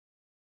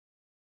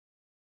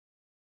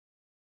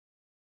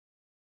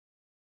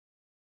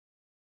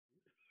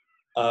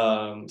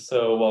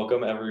So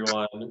welcome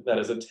everyone that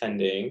is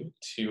attending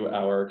to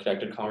our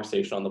connected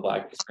conversation on the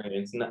Black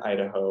experience in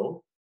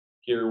Idaho.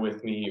 Here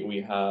with me,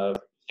 we have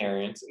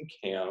Terrence and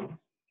Cam.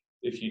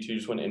 If you two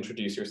just want to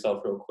introduce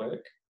yourself real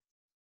quick.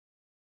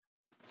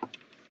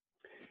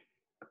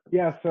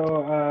 Yeah,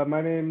 so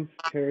my name's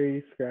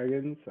Terry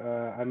Scraggins.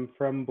 I'm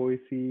from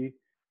Boise,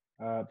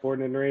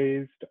 born and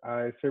raised.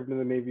 I served in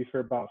the Navy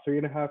for about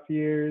 3.5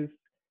 years.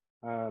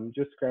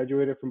 Just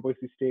graduated from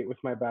Boise State with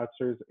my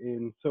bachelor's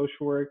in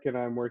social work, and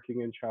I'm working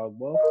in child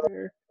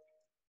welfare.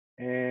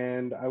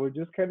 And I would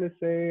just kind of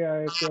say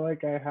I feel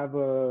like I have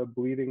a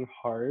bleeding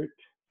heart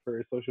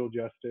for social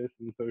justice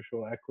and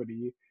social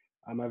equity.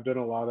 I've done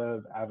a lot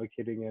of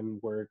advocating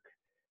and work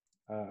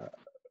uh,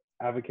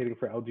 advocating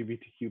for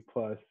LGBTQ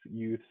plus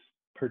youth,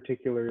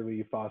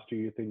 particularly foster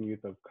youth and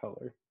youth of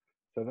color.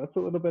 So that's a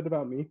little bit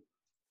about me.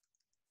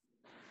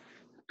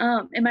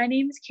 And my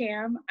name is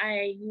Cam.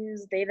 I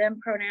use they, them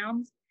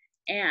pronouns,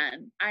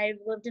 and I've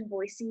lived in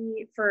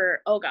Boise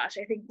for, I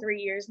think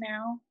 3 years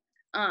now.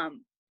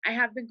 I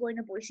have been going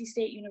to Boise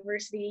State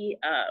University,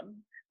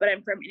 but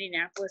I'm from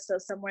Indianapolis, so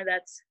somewhere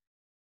that's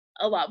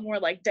a lot more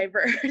like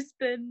diverse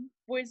than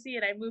Boise,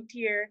 and I moved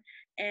here,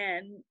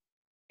 and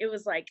it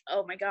was like,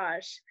 oh my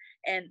gosh,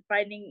 and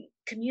finding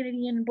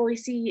community in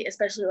Boise,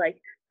 especially like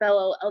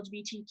fellow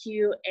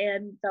LGBTQ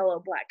and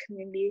fellow Black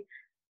community,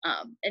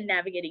 and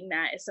navigating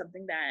that is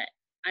something that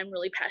I'm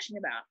really passionate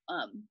about.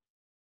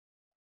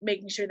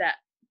 Making sure that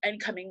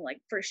incoming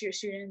like first year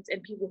students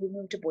and people who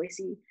move to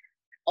Boise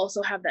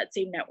also have that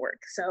same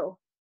network. So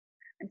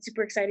I'm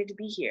super excited to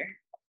be here.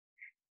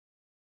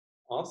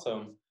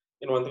 Awesome.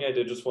 And one thing I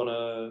did just want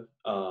to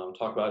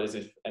talk about is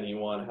if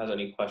anyone has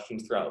any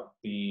questions throughout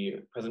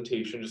the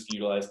presentation, just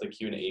utilize the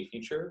Q&A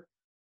feature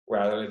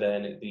rather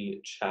than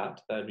the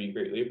chat. That'd be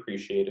greatly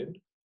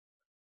appreciated.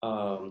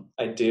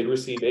 I did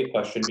receive a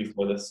question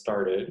before this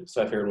started,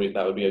 so I figured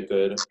that would be a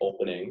good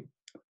opening.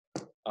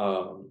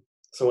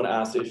 Someone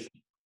asked if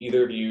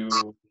either of you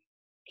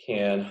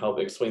can help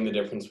explain the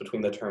difference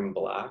between the term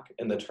Black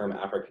and the term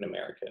African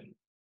American.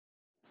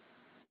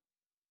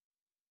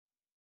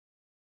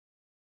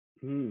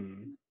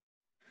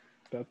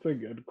 That's a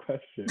good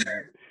question.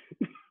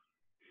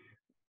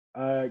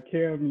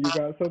 Cam, you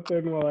got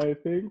something while I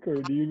think,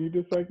 or do you need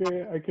a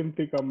second? I can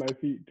think on my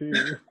feet too.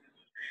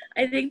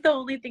 I think the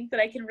only thing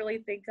that I can really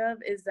think of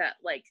is that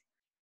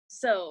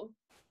so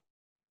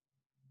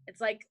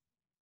it's like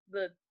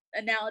the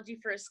analogy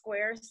for a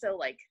square. So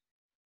like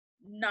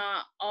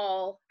not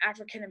all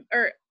African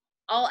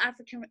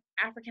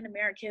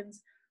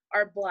Americans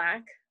are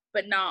Black,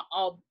 but not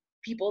all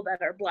people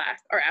that are Black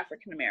are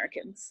African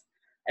Americans.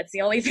 That's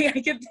the only thing I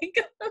can think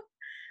of.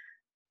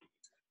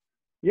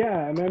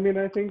 Yeah, and I mean,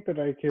 I think that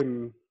I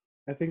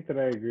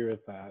agree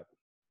with that.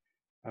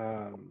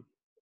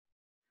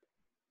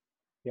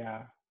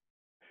 Yeah,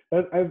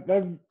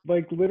 I've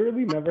like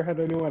literally never had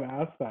anyone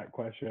ask that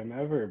question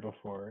ever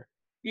before.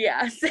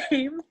 Yeah,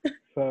 same.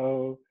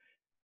 So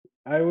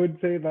I would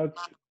say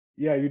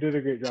yeah, you did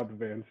a great job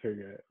of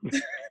answering it.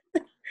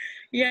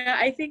 Yeah,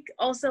 I think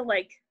also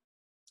like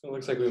it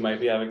looks like we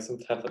might be having some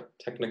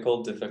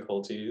technical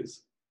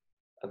difficulties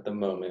at the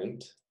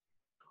moment.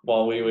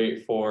 While we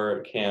wait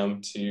for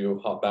Cam to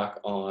hop back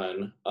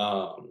on,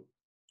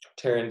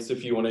 Terrence,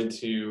 if you wanted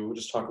to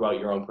just talk about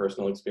your own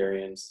personal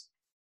experience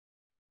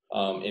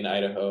in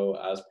Idaho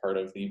as part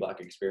of the Black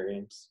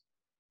experience.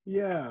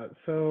 Yeah,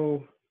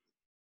 so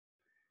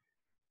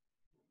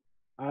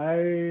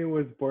I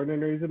was born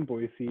and raised in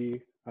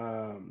Boise,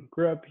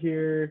 grew up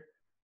here,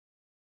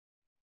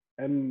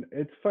 and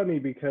it's funny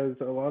because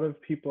a lot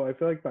of people, I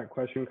feel like that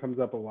question comes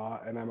up a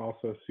lot, and I'm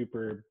also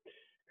super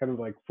kind of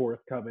like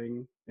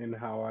forthcoming in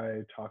how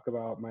I talk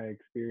about my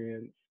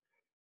experience.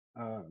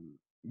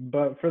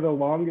 But for the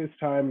longest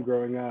time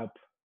growing up,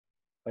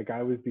 like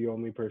I was the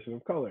only person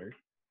of color.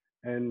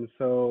 And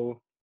so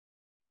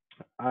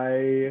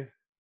I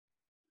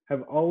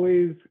have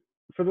always,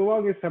 for the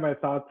longest time, I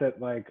thought that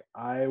like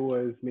I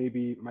was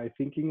maybe my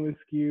thinking was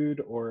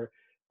skewed, or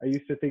I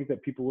used to think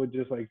that people would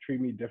just like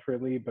treat me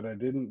differently, but I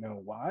didn't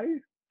know why.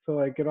 So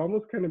like it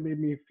almost kind of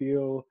made me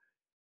feel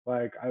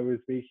like I was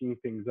making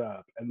things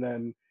up. And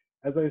then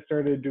as I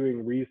started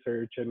doing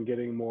research and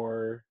getting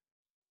more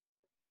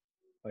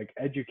like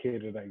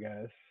educated, I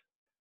guess,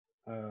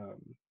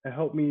 it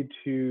helped me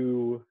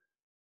to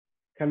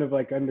kind of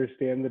like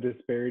understand the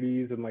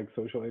disparities and like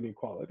social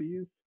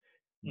inequalities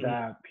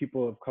that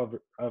people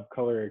of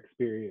color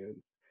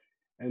experience.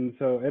 And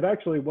so it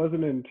actually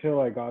wasn't until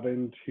I got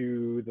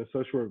into the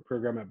social work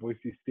program at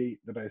Boise State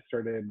that I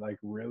started like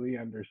really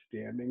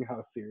understanding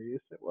how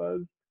serious it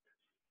was.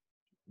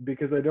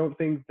 Because I don't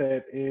think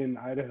that in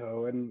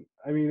Idaho, and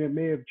I mean, it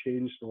may have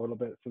changed a little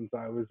bit since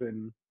I was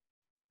in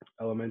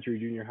elementary,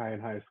 junior high,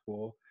 and high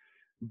school,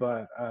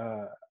 but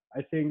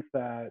I think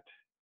that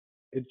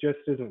it just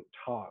isn't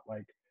taught.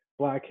 Like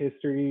Black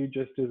history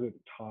just isn't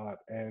taught,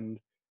 and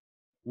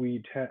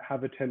we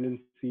have a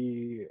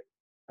tendency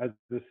as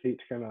the state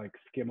to kind of like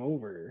skim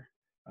over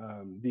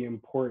the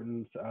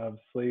importance of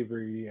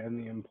slavery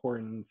and the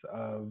importance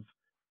of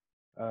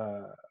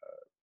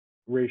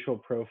racial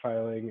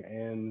profiling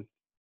and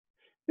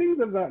things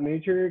of that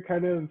nature,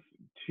 kind of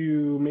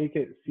to make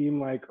it seem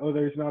like, oh,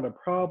 there's not a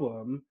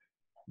problem,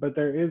 but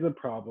there is a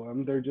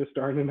problem. There just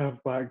aren't enough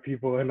Black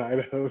people in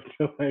Idaho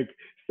to like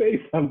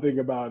say something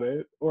about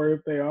it. Or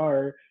if they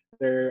are,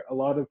 they're a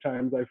lot of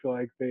times I feel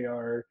like they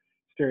are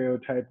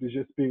stereotyped as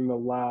just being the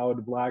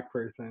loud Black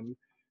person.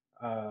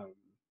 Um,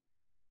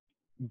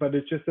 but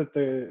it's just that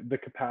the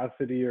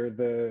capacity or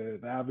the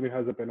avenue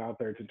hasn't been out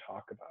there to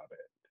talk about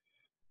it.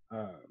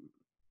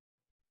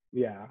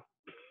 Yeah,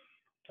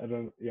 I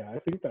don't. Yeah, I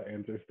think that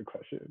answers the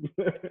question.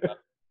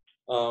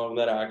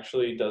 That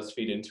actually does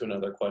feed into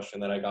another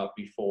question that I got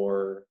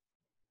before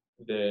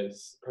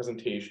this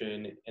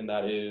presentation, and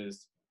that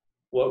is,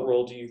 what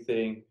role do you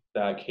think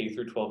that K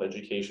through 12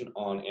 education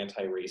on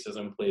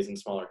anti-racism plays in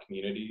smaller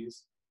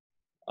communities,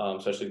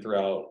 especially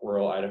throughout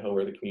rural Idaho,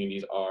 where the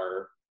communities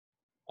are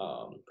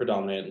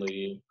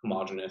predominantly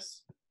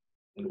homogenous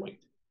and white?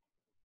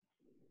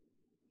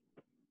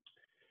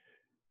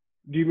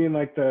 Do you mean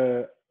like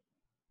the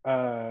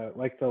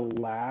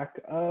lack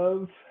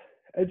of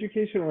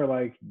education, or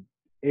like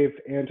if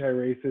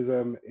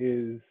anti-racism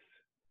is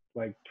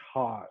like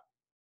taught?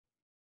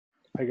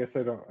 I guess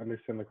I don't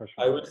understand the question.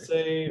 I would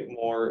say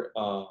more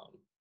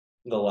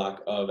the lack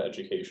of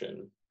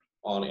education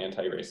on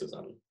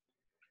anti-racism.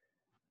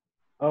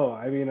 Oh,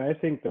 I mean, I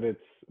think that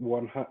it's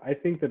I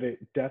think that it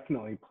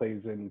definitely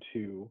plays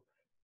into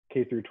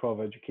K through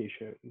 12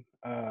 education.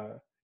 I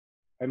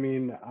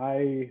mean,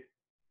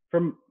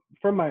 from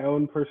from my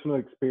own personal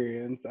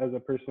experience as a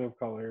person of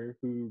color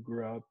who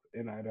grew up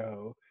in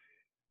Idaho,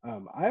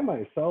 I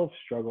myself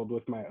struggled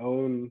with my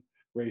own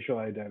racial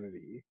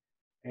identity,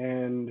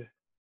 and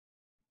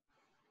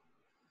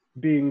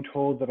being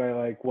told that I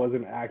like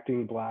wasn't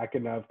acting Black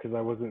enough because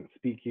I wasn't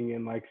speaking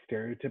in like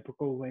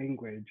stereotypical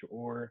language,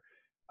 or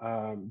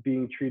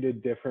being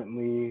treated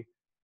differently,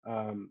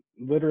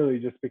 literally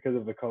just because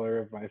of the color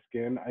of my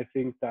skin. I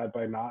think that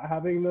by not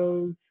having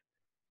those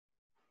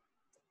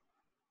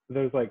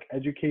like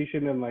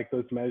education and like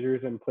those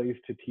measures in place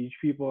to teach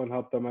people and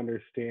help them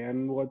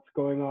understand what's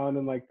going on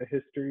in like the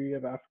history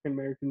of African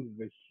Americans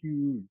is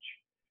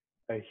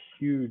a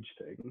huge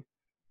thing.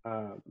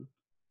 Um,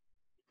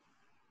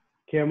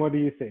 Cam, what do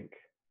you think?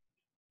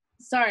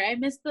 Sorry, I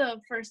missed the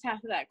first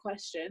half of that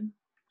question.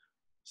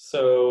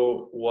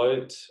 So,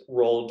 what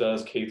role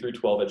does K through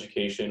 12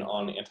 education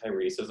on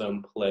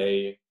anti-racism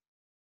play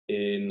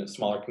in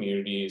smaller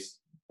communities,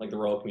 like the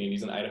rural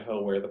communities in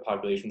Idaho, where the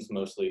population is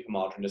mostly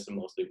homogenous and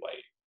mostly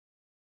white?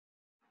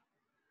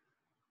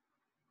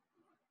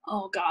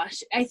 Oh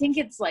gosh, I think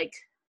it's like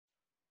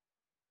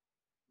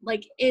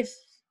if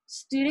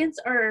students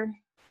are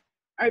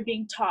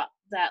being taught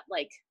that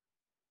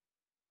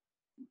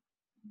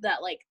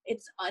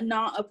it's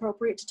not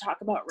appropriate to talk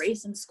about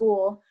race in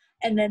school,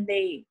 and then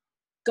they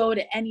go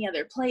to any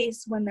other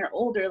place when they're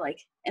older, like,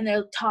 and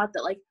they're taught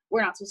that like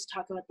we're not supposed to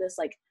talk about this,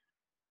 like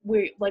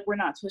we're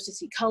not supposed to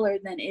see color,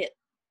 then it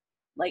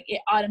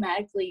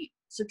automatically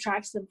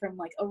subtracts them from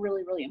like a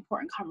really, really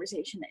important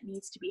conversation that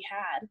needs to be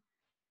had.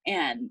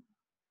 And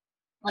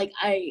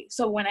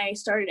so when I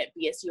started at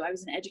BSU, I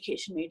was an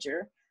education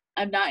major.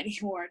 I'm not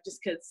anymore,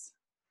 just because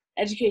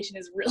education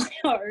is really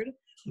hard.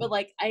 But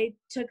like I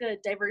took a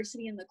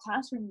diversity in the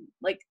classroom,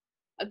 like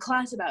a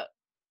class about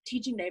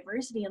teaching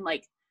diversity, and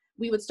like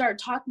we would start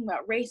talking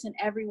about race, and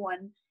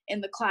everyone in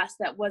the class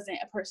that wasn't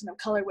a person of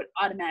color would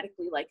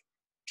automatically like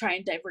try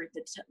and divert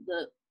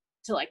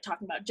to like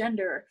talking about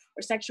gender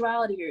or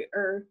sexuality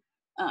or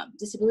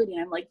disability.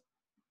 And I'm like,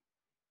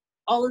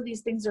 all of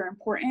these things are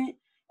important,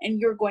 and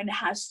you're going to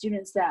have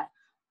students that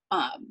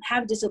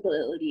have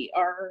disability,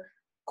 are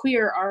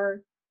queer,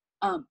 are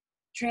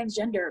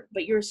transgender,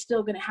 but you're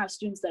still going to have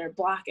students that are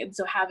Black. And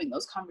so having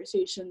those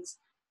conversations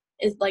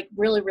is like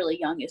really, really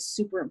young is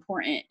super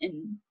important.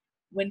 And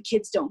when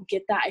kids don't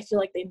get that, I feel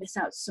like they miss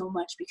out so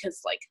much, because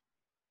like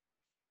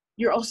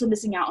you're also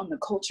missing out on the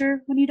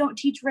culture when you don't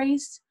teach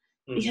race.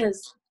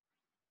 Because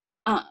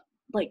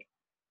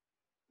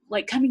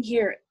like coming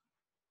here,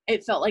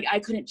 it felt like I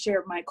couldn't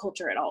share my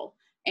culture at all.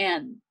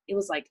 And it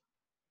was like,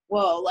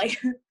 whoa, like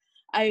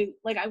I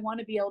want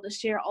to be able to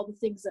share all the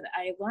things that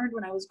I learned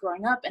when I was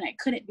growing up, and I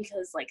couldn't,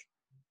 because like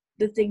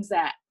the things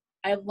that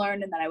I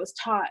learned and that I was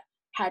taught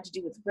had to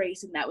do with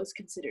race, and that was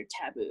considered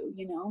taboo,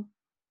 you know?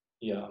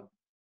 Yeah.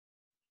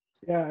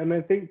 Yeah, and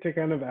I think to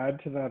kind of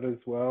add to that as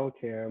well,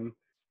 Cam,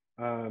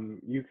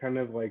 you kind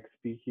of like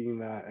speaking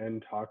that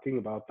and talking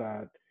about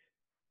that,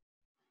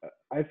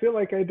 I feel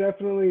like I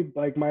definitely,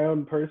 like my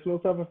own personal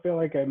stuff, I feel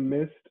like I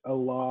missed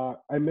out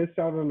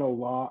on a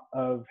lot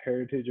of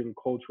heritage and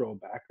cultural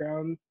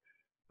backgrounds,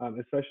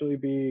 especially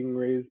being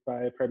raised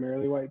by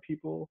primarily white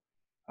people,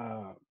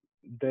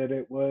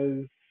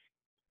 that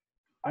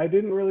I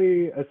didn't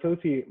really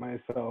associate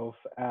myself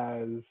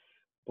as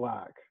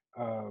Black,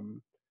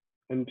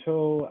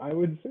 until I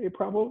would say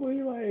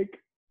probably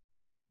like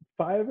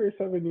 5 or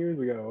 7 years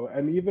ago,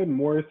 and even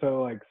more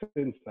so like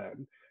since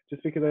then,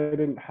 just because I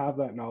didn't have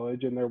that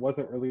knowledge, and there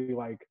wasn't really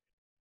like,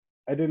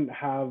 I didn't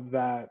have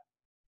that,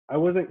 I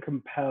wasn't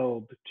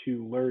compelled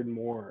to learn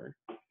more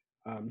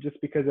just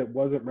because it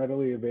wasn't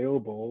readily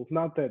available.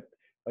 Not that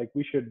like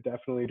we should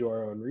definitely do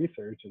our own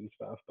research and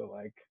stuff, but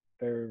like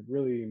there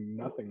really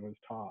nothing was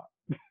taught.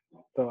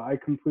 So I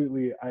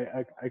completely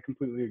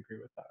agree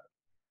with that.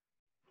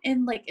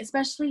 And like,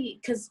 especially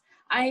because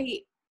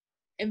I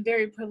am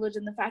very privileged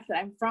in the fact that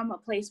I'm from a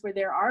place where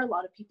there are a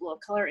lot of people of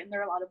color and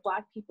there are a lot of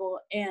Black people,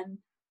 and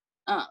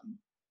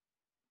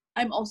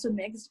I'm also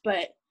mixed,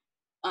 but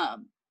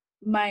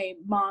my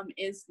mom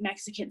is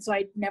Mexican, so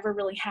I never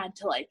really had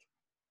to like,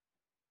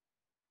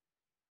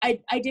 I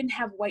didn't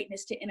have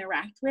whiteness to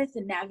interact with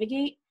and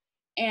navigate.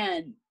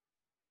 And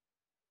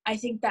I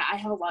think that I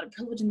have a lot of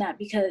privilege in that,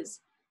 because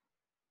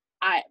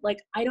I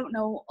don't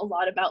know a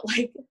lot about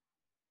like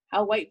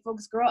how white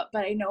folks grow up,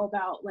 but I know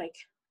about like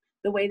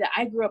the way that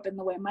I grew up and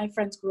the way my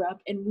friends grew up,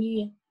 and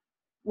we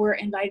were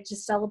invited to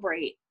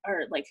celebrate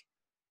our like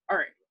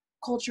our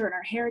culture and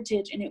our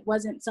heritage, and it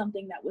wasn't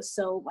something that was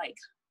so like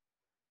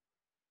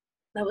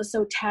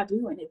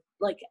taboo. And it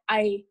like,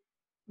 I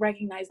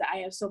recognize that I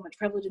have so much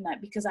privilege in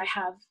that, because I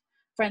have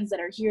friends that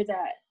are here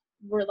that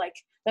were like,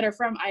 that are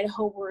from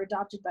Idaho, were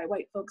adopted by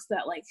white folks,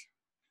 that like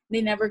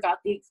they never got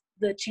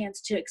the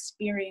chance to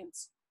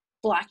experience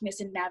Blackness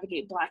and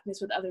navigate Blackness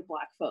with other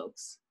Black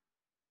folks.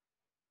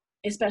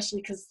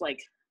 Especially because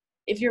like,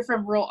 if you're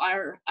from rural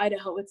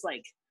Idaho, it's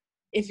like,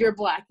 if you're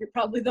Black, you're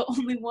probably the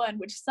only one,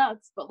 which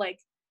sucks, but like,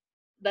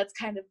 that's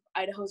kind of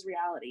Idaho's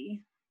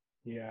reality.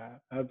 Yeah,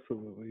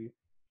 absolutely.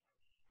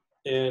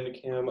 And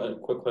Cam, a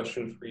quick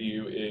question for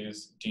you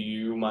is, do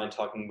you mind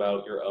talking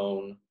about your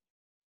own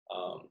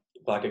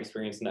Black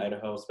experience in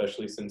Idaho,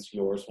 especially since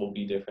yours will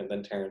be different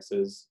than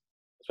Terrence's,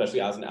 especially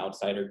as an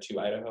outsider to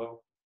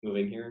Idaho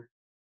moving here?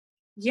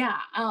 Yeah.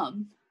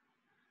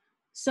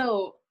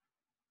 So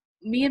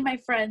me and my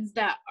friends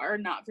that are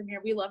not from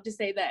here, we love to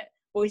say that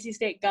Boise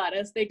State got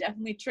us. They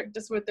definitely tricked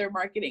us with their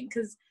marketing,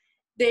 because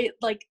they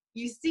like,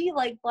 you see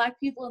like Black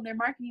people in their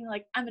marketing,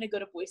 like, I'm gonna go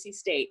to Boise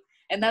State,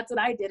 and that's what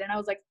I did. And I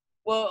was like,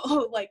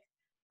 whoa. Like,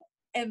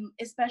 and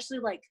especially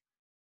like,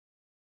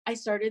 I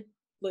started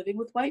living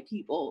with white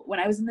people when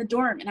I was in the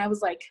dorm, and I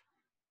was like,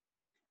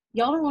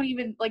 y'all don't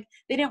even like,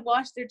 they didn't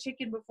wash their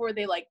chicken before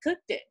they like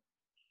cooked it.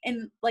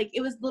 And like,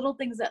 it was little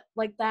things that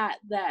like that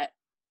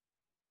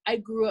I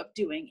grew up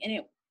doing,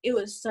 and it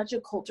was such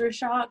a culture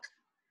shock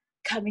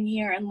coming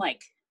here and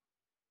like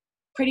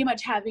pretty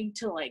much having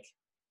to like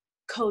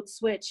code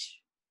switch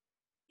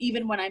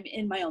even when I'm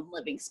in my own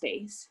living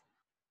space.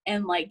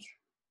 And like,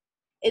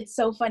 it's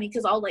so funny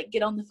because I'll like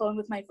get on the phone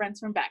with my friends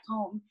from back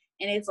home,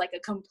 and it's like a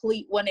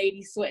complete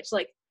 180 switch.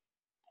 Like,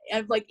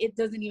 I've like, it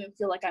doesn't even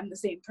feel like I'm the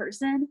same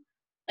person.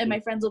 And my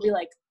friends will be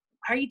like,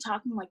 why are you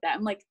talking like that?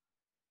 I'm like,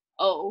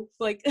 oh,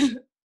 like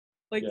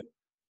like, yeah.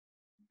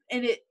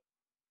 And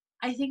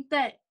I think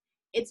that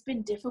it's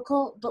been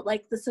difficult, but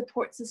like the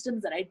support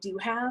systems that I do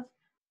have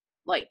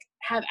like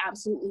have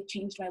absolutely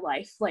changed my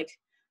life. Like,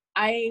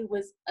 I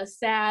was a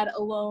sad,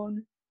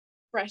 alone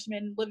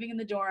freshman living in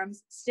the dorms,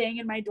 staying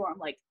in my dorm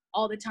like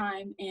all the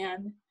time.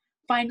 And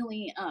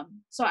finally,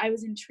 so I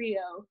was in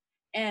trio,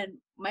 and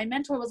my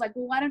mentor was like,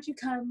 well, why don't you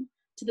come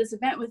to this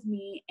event with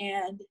me?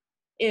 And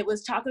it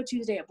was Taco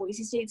Tuesday at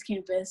Boise State's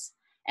campus.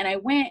 And I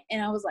went,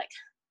 and I was like,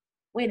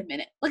 wait a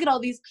minute, look at all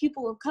these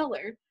people of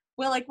color.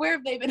 Well, like, where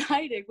have they been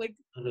hiding? Like,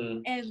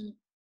 and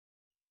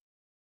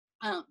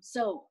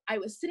so I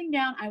was sitting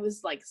down, I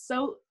was like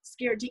so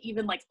scared to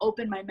even like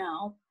open my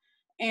mouth.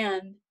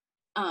 And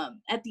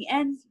at the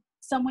end,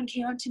 someone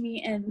came up to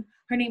me, and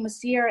her name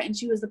was Sierra, and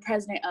she was the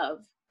president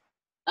of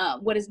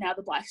what is now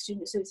the Black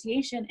Student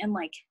Association. And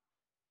like,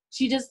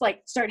 she just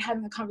like started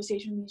having a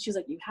conversation with me. She was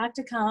like, you had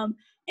to come.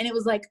 And it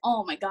was like,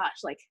 oh my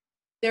gosh, like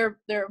there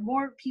are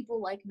more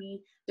people like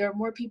me. There are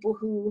more people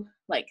who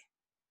like,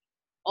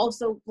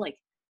 also like,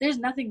 there's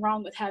nothing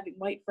wrong with having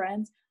white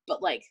friends,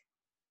 but like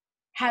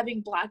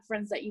having Black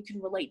friends that you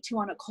can relate to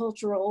on a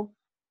cultural,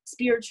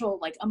 spiritual,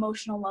 like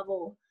emotional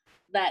level,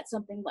 that's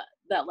something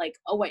that like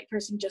a white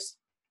person just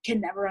can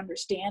never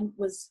understand.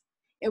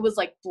 It was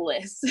like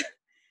bliss.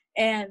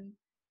 And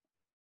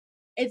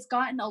it's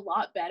gotten a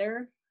lot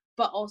better,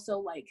 but also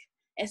like,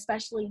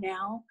 especially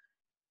now,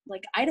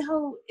 like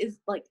Idaho is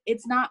like,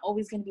 it's not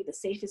always going to be the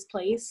safest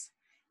place.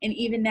 And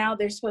even now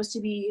there's supposed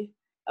to be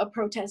a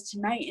protest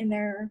tonight, and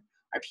there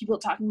are people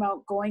talking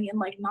about going in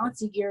like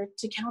Nazi gear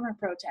to counter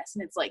protest.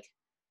 And it's like,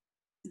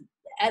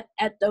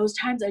 at those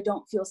times I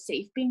don't feel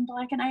safe being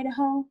Black in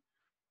Idaho,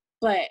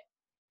 but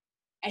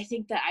I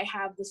think that I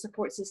have the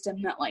support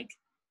system that like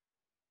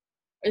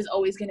is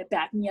always going to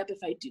back me up if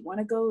I do want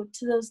to go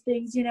to those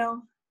things, you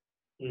know?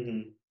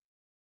 Mm-hmm.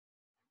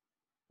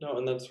 No,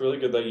 and that's really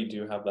good that you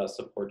do have that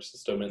support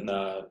system, and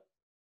that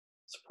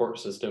support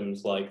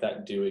systems like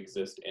that do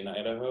exist in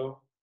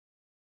Idaho.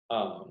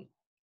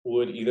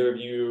 Would either of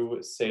you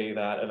say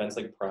that events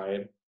like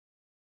Pride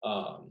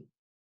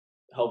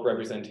help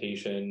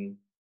representation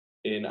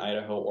in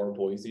Idaho or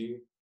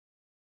Boise?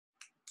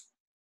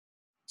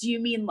 Do you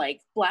mean like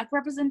Black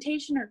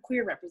representation or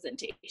queer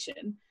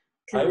representation?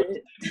 I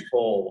would say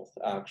both,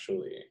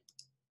 actually.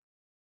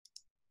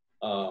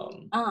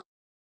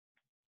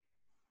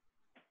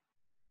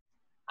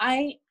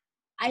 I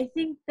I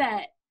think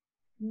that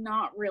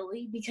not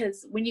really,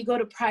 because when you go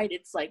to Pride,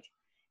 it's like,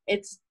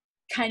 it's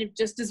kind of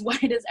just as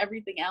white as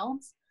everything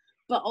else.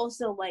 But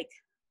also, like,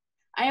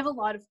 I have a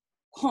lot of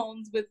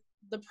qualms with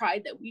the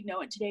Pride that we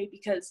know it today,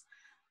 because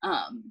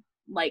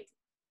like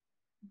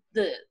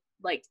the,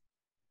 like,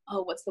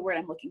 oh, what's the word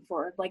I'm looking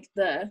for? Like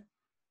the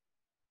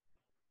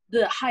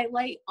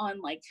highlight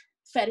on like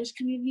fetish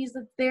communities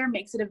that's there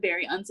makes it a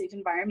very unsafe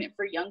environment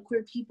for young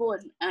queer people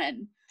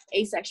and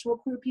asexual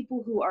queer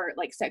people who are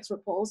like sex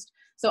repulsed.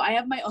 So I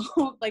have my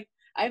own like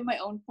I have my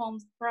own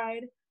qualms with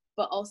Pride,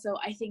 but also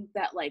I think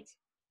that like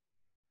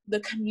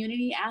the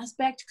community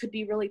aspect could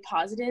be really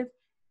positive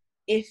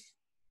if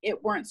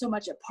it weren't so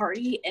much a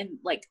party and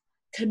like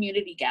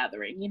community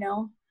gathering, you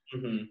know?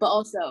 Mm-hmm. But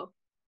also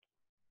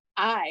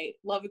I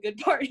love a good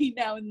party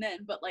now and then,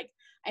 but like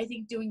I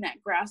think doing that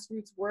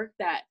grassroots work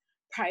that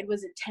Pride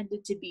was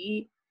intended to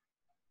be,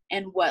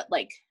 and what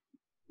like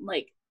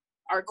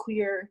our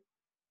queer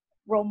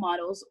role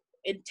models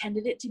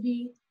intended it to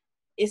be,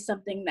 is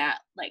something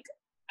that like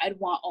I'd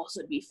want also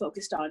to be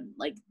focused on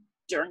like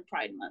during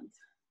Pride Month.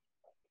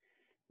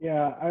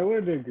 Yeah, I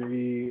would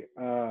agree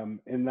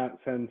in that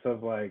sense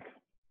of like,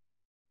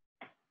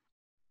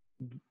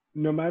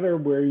 no matter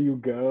where you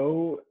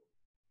go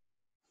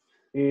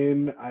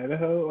in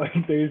Idaho,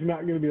 like there's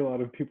not going to be a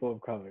lot of people of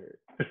color.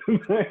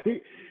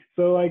 Like,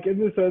 so like in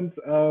the sense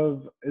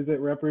of, is it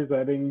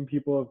representing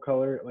people of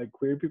color, like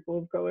queer people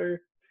of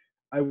color?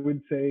 I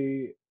would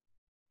say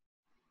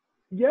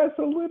yes,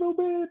 a little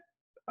bit.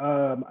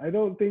 I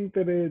don't think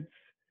that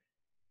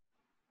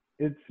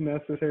it's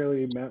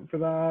necessarily meant for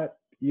that,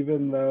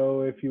 even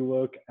though if you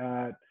look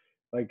at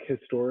like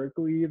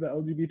historically the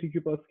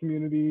LGBTQ plus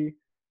community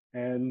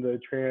and the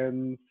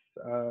trans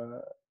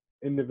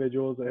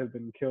individuals that have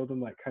been killed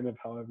and like kind of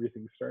how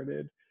everything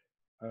started,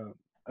 um,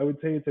 I would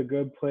say it's a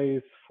good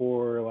place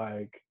for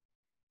like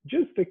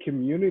just the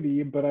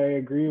community. But I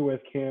agree with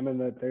Cam in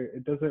that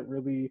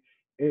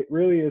it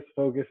really is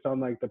focused on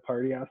like the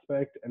party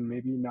aspect and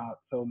maybe not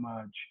so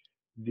much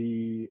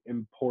the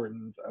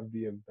importance of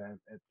the event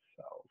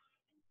itself.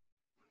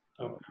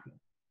 Okay.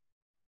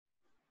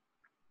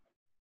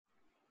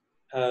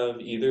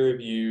 Have either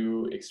of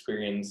you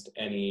experienced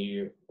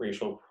any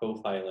racial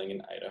profiling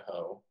in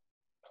Idaho?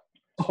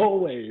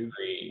 Always.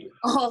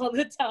 All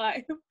the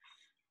time.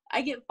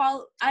 I get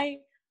followed. I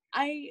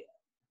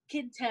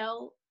can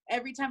tell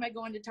every time I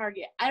go into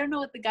Target. I don't know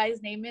what the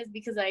guy's name is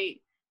because I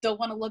don't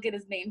want to look at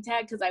his name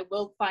tag because I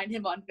will find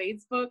him on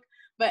Facebook.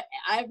 But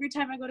every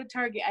time I go to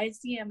Target, I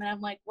see him and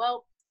I'm like,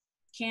 well,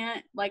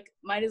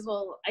 might as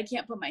well. I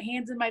can't put my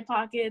hands in my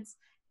pockets.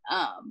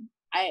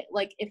 I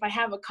like if I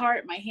have a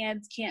cart, my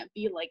hands can't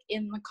be like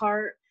in the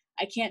cart.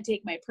 I can't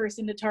take my purse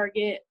into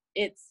Target.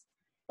 It's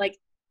like,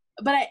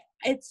 but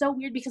it's so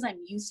weird because I'm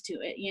used to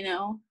it, you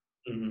know?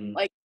 Mm-hmm.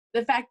 Like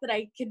the fact that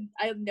I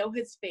know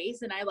his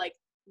face and I like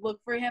look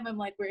for him. I'm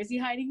like, where is he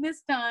hiding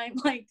this time?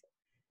 Like,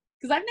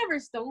 because I've never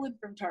stolen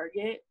from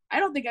Target. I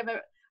don't think I've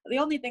ever. The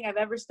only thing I've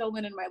ever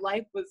stolen in my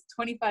life was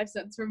 25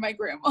 cents from my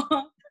grandma,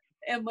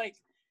 and like,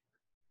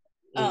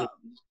 Mm-hmm.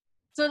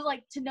 so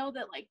like to know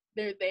that like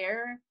they're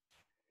there,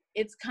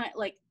 it's kind of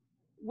like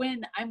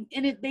when I'm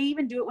in it. They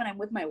even do it when I'm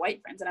with my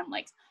white friends, and I'm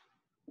like,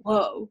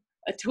 whoa,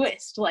 a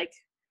twist, like,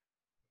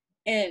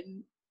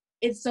 and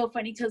it's so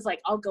funny because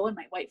like I'll go and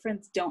my white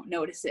friends don't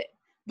notice it,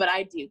 but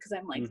I do because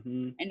I'm like,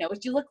 I know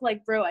what you look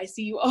like, bro. I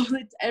see you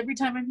every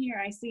time I'm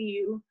here. I see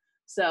you.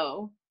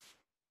 So,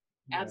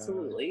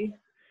 absolutely.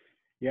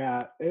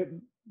 Yeah,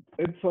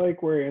 it's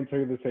like we're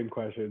answering the same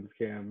questions,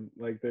 Cam,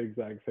 like the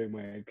exact same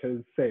way. Cause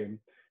same.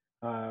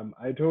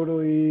 I've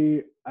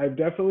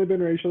definitely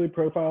been racially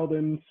profiled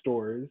in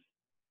stores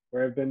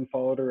where I've been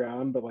followed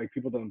around, but like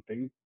people don't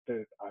think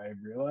that I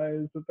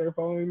realize that they're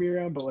following me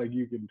around, but like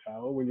you can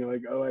tell when you're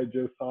like, oh, I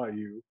just saw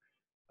you.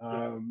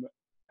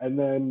 And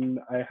then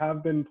I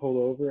have been pulled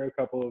over a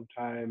couple of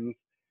times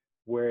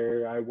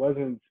where I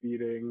wasn't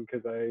speeding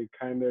because I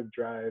kind of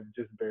drive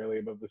just barely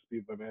above the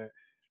speed limit.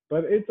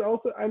 But it's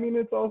also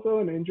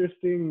an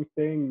interesting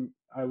thing.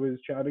 I was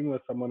chatting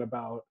with someone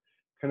about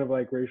kind of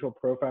like racial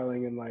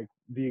profiling and like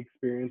the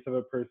experience of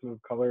a person of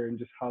color and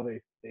just how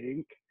they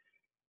think.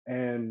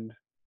 And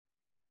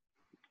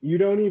you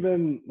don't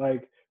even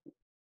like,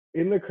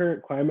 in the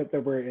current climate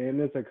that we're in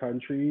as a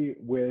country,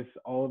 with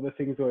all of the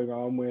things going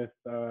on with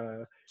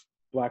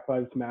Black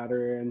Lives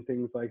Matter and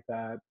things like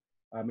that,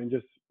 and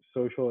just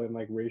social and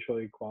like racial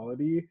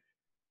equality.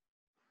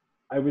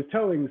 I was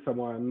telling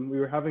someone, we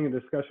were having a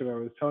discussion, I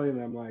was telling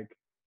them like,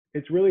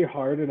 it's really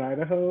hard in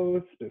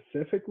Idaho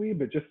specifically,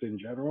 but just in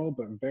general,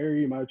 but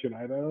very much in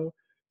Idaho,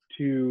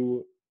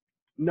 to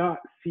not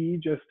see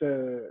just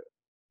a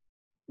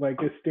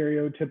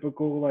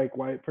stereotypical like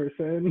white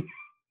person.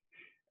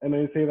 And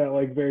I say that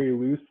like very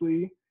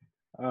loosely,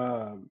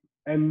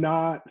 and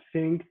not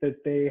think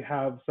that they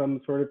have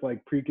some sort of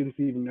like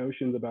preconceived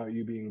notions about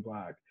you being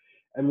black.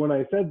 And when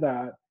I said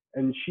that,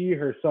 and she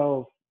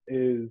herself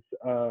is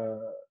a,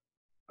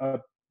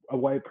 a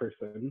white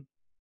person,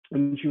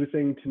 and she was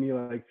saying to me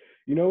like,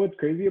 you know what's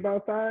crazy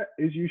about that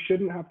is you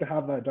shouldn't have to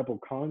have that double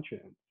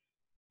conscience.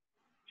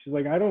 she's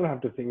like, I don't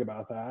have to think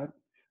about that.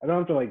 I don't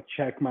have to like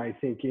check my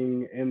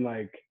thinking and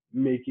like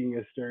making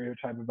a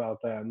stereotype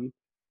about them.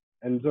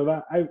 And so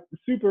that I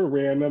super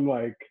random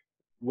like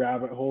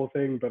rabbit hole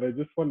thing, but I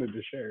just wanted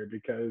to share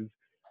because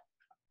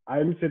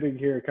I'm sitting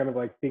here kind of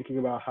like thinking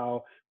about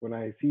how when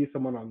I see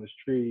someone on the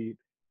street,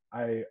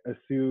 I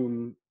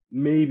assume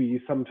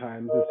maybe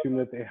sometimes assume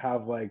that they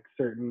have like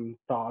certain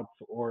thoughts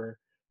or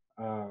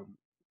um,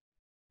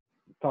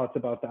 thoughts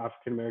about the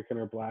African American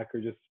or Black or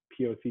just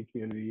POC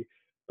community,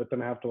 but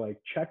then I have to like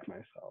check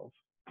myself.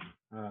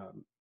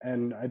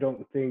 And I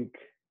don't think,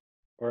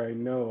 or I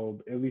know,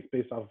 at least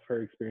based off of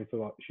her experience, a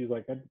lot, she's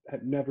like,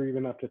 I'd never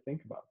even have to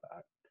think about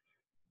that.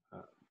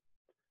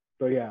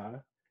 So yeah,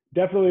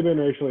 definitely been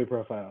racially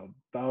profiled.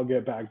 I'll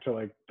get back to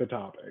like the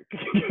topic.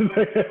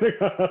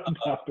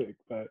 Topic,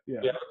 but yeah.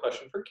 We have a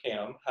question for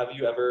Cam. Have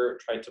you ever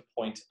tried to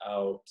point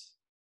out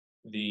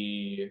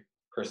the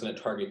person at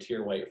Target to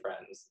your white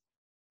friends?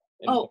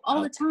 Oh,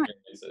 all the time.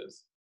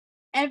 Places?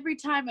 Every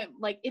time I'm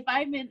like, if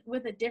I'm in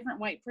with a different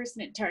white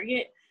person at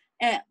Target,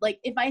 and like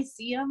if I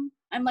see him,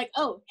 I'm like,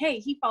 oh, hey,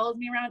 he follows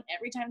me around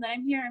every time that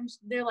I'm here.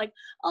 They're like,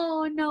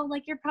 oh no,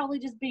 like you're probably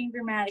just being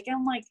dramatic.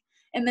 I'm like,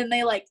 and then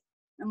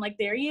I'm like,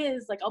 there he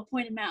is. Like I'll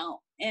point him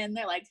out, and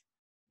they're like,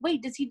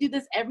 wait, does he do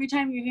this every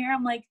time you're here?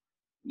 I'm like,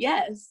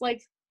 yes.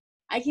 Like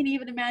I can't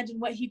even imagine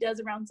what he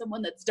does around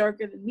someone that's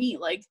darker than me.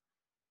 Like,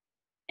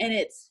 and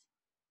it's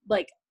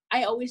like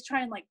I always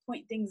try and like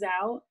point things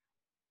out,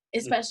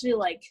 especially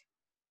like,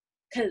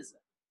 because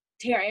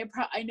Terry,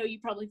 I know you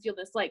probably feel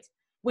this, like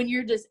when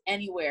you're just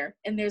anywhere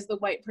and there's the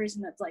white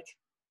person that's like,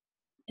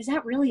 is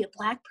that really a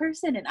Black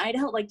person in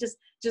Idaho? Like just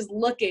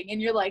looking,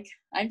 and you're like,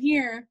 I'm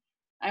here,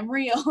 I'm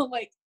real.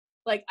 like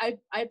I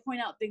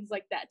point out things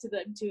like that to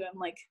them too. I'm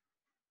like,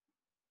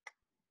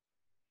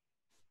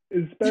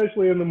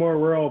 especially in the more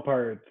rural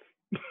parts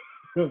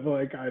of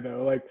like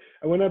Idaho. Like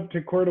I went up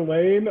to Coeur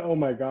d'Alene. Oh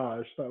my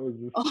gosh, that was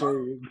a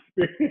scary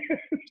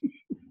experience.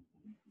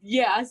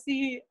 Yeah,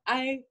 see,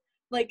 I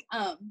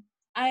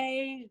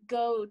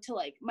go to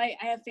like I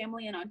have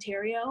family in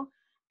Ontario,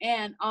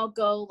 and I'll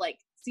go like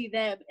see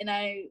them, and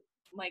I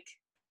like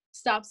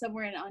stop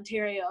somewhere in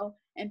Ontario,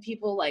 and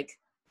people like,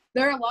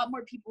 there are a lot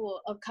more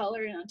people of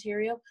color in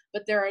Ontario,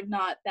 but there are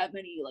not that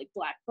many like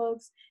Black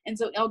folks. And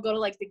so I'll go to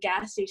like the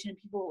gas station, and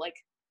people like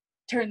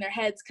turn their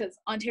heads because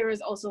Ontario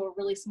is also a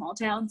really small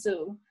town.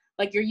 So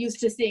like you're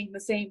used to seeing the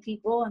same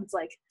people, and it's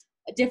like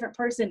a different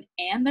person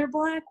and they're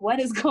Black. What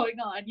is going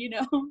on, you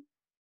know?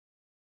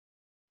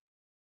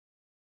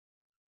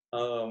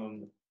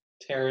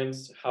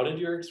 Terrence, how did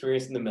your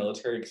experience in the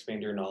military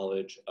expand your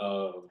knowledge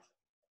of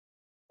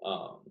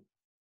um,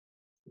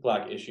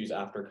 Black issues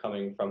after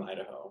coming from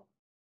Idaho?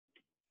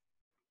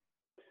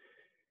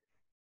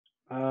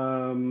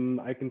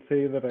 I can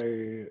say that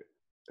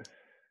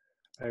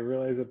I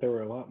realized that there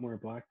were a lot more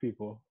Black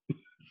people.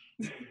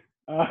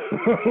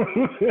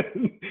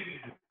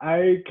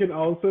 I can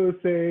also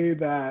say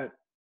that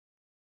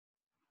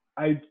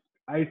I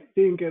I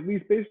think, at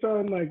least based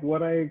on like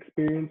what I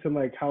experienced and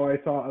like how I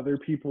saw other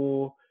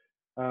people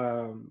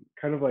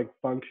kind of like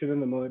function in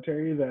the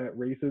military, that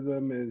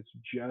racism is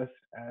just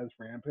as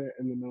rampant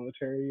in the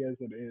military as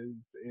it is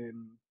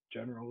in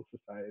general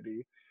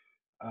society.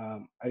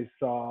 I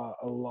saw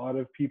a lot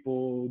of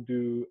people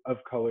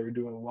of color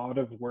do a lot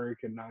of work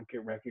and not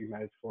get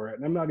recognized for it.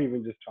 And I'm not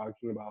even just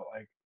talking about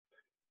like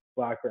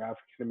Black or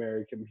African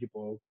American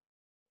people.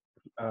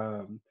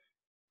 Um,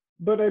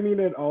 but I mean,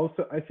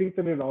 I think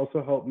that it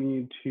also helped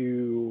me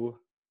to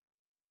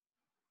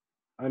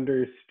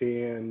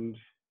understand,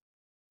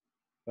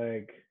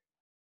 like,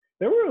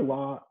 there were a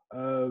lot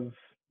of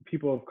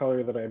people of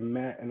color that I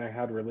met and I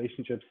had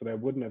relationships that I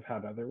wouldn't have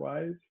had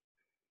otherwise.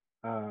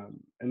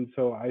 And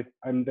so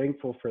I'm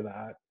thankful for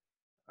that.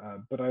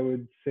 But I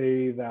would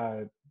say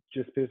that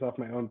just based off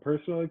my own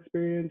personal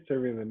experience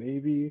serving in the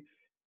Navy,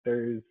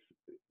 there's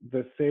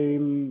the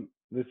same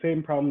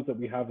problems that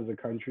we have as a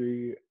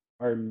country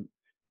are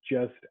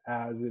just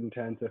as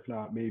intense, if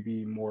not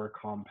maybe more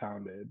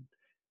compounded,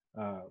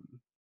 um,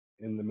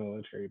 in the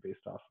military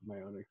based off of my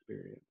own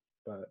experience.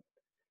 But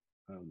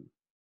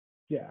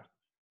yeah,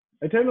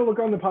 I tend to look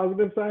on the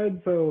positive side.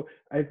 So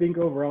I think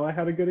overall I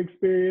had a good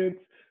experience,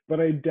 but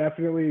I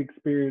definitely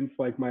experienced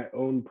like my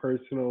own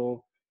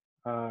personal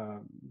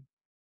um,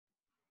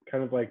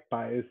 kind of like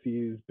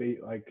biases,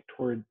 like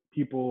toward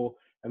people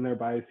and their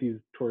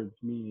biases towards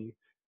me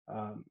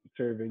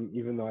serving,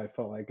 even though I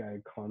felt like I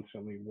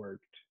constantly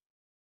worked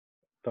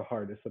the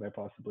hardest that I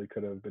possibly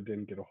could have, but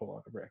didn't get a whole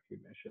lot of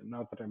recognition.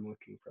 Not that I'm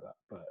looking for that,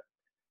 but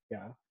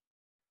yeah,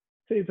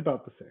 say it's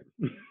about the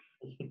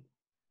same.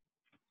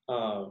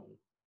 Um,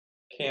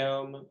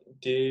 Cam,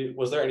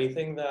 was there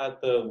anything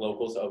that the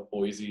locals of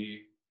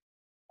Boise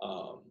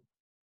um,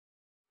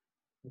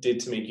 did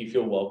to make you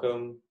feel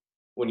welcome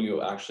when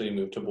you actually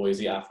moved to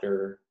Boise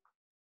after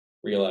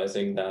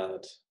realizing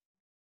that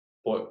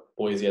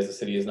Boise as a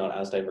city is not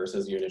as diverse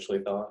as you initially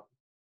thought?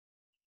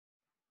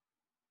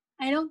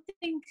 I don't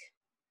think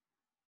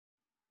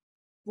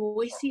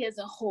Boise as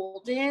a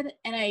whole did,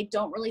 and I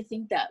don't really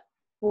think that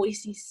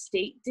Boise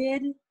State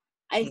did.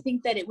 I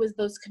think that it was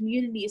those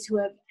communities who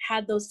have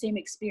had those same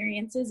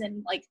experiences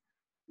and like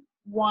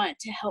want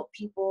to help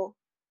people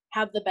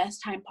have the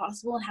best time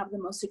possible and have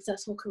the most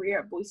successful career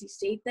at Boise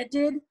State that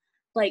did.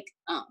 Like,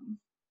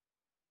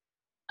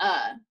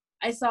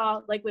 I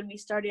saw like when we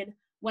started,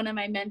 one of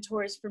my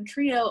mentors from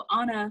Trio,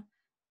 Anna,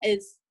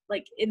 is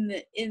like in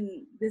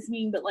this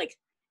meeting, but like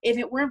if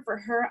it weren't for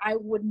her, I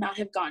would not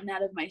have gotten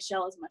out of my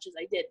shell as much as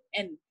I did.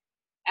 And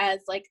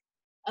as like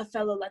a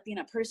fellow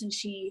Latina person,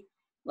 she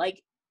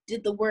like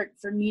did the work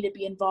for me to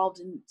be involved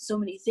in so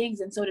many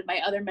things, and so did my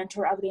other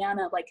mentor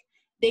Adriana. Like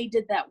they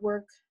did that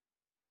work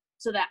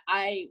so that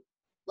I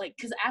like,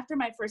 because after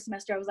my first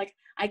semester I was like,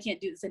 I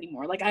can't do this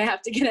anymore, like I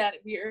have to get out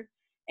of here.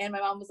 And my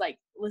mom was like,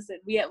 listen,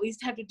 we at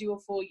least have to do a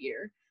full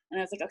year. And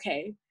I was like,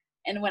 okay.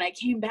 And when I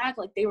came back,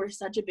 like they were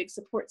such a big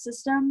support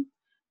system,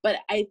 but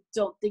I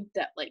don't think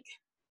that like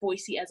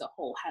Boise as a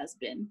whole has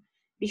been,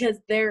 because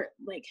they're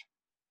like,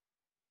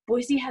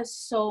 Boise has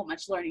so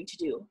much learning to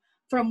do.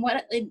 From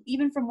what, and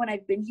even from when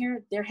I've been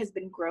here, there has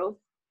been growth,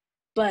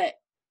 but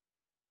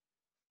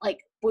like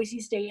Boise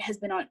State has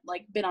been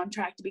on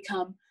track to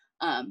become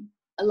a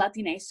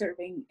Latina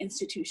serving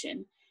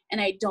institution. And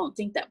I don't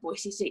think that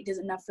Boise State does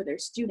enough for their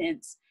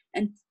students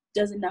and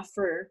does enough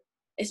for,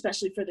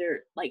 especially for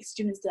their like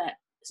students that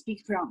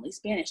speak predominantly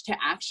Spanish, to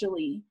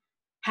actually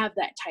have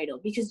that title.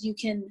 Because you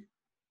can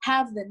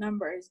have the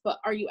numbers, but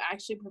are you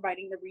actually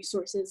providing the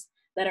resources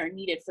that are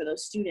needed for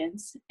those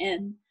students?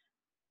 And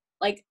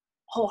like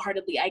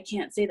wholeheartedly, I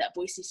can't say that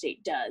Boise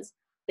State does.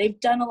 They've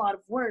done a lot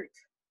of work,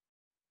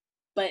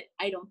 but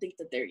I don't think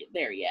that they're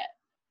there yet.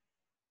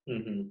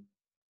 Mm-hmm.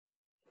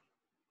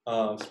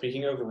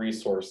 Speaking of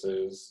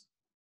resources,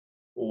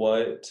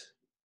 what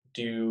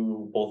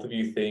do both of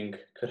you think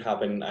could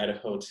happen in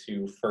Idaho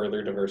to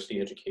further diversity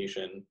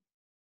education?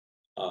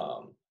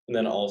 And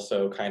then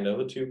also kind of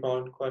a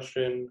two-pronged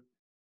question.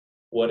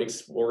 What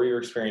were your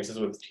experiences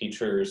with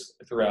teachers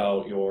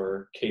throughout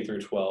your K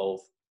through 12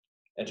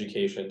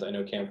 educations? I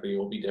know Cam for you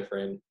will be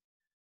different.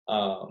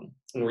 And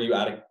were you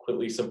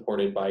adequately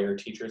supported by your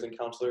teachers and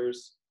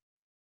counselors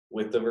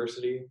with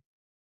diversity?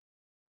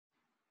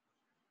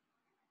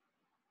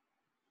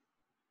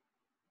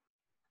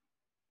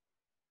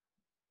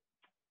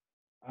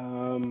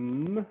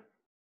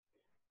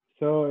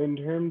 So in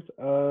terms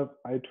of,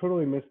 I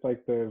totally missed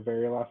like the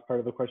very last part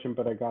of the question,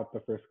 but I got the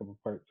first couple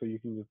parts, so you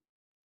can just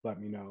let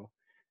me know.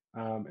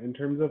 In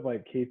terms of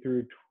like K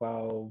through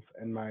 12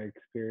 and my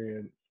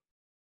experience,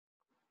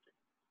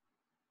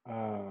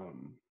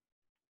 um,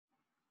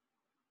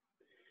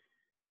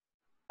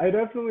 I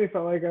definitely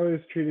felt like I was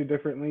treated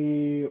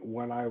differently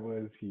when I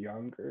was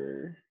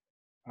younger,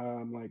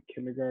 like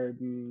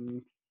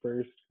kindergarten,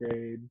 first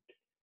grade,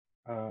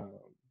 um,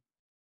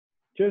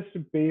 just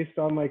based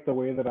on like the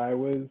way that I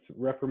was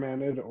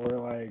reprimanded or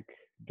like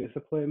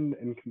disciplined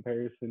in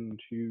comparison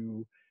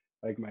to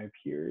like my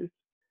peers.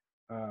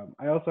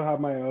 I also have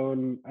my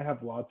own, I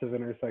have lots of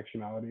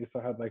intersectionality. So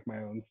I had like my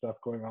own stuff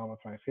going on with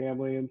my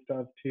family and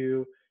stuff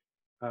too.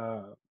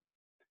 Uh,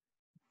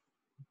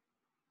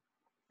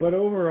 but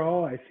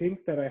overall, I think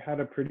that I had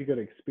a pretty good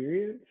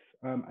experience.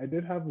 I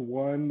did have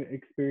one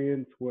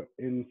experience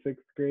in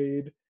sixth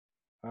grade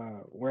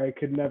where I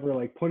could never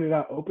like point it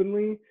out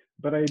openly,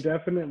 but I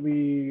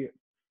definitely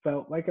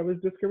felt like I was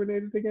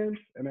discriminated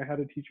against, and I had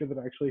a teacher that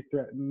actually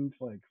threatened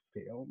to like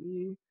fail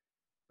me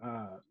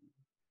uh,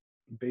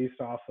 based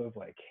off of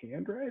like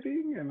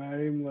handwriting, and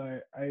I'm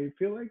like, I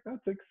feel like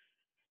that's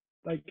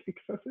like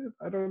excessive.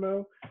 I don't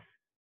know.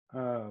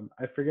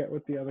 I forget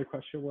what the other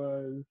question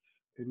was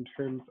in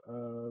terms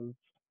of.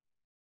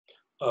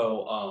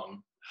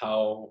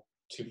 How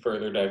to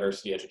further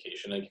diversity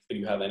education? Like, if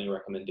you have any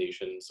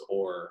recommendations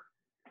or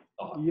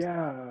thoughts?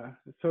 Yeah.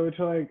 So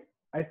to like,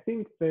 I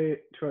think that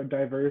to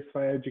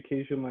diversify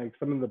education, like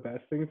some of the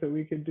best things that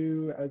we could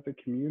do as a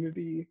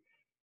community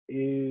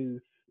is,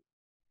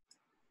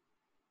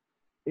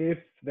 if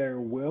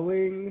they're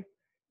willing,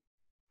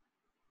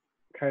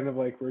 kind of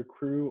like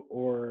recruit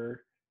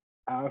or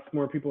ask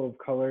more people of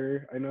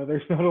color. I know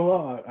there's not a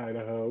lot,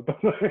 Idaho,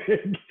 but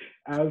like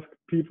ask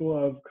people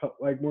of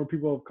like more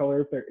people of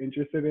color if they're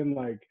interested in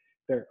like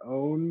their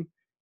own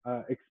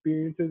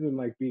experiences and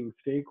like being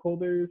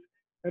stakeholders.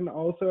 And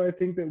also, I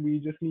think that we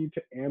just need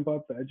to amp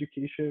up the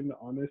education,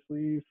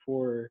 honestly,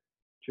 for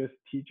just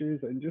teachers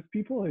and just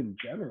people in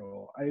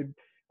general. I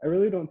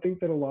really don't think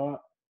that a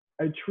lot.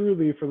 I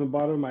truly, from the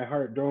bottom of my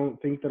heart,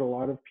 don't think that a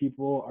lot of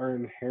people are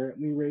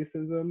inherently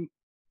racist.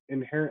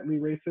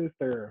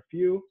 There are a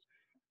few.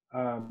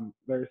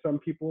 There are some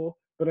people,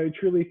 but I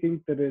truly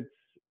think that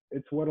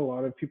it's what a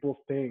lot of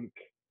people think.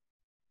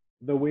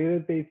 The way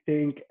that they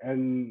think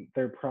and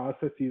their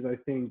processes, I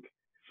think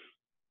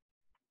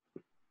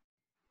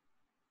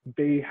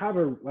they have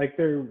a like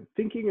they're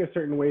thinking a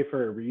certain way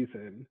for a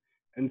reason.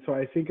 And so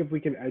I think if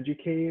we can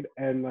educate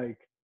and like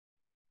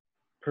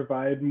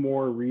provide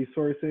more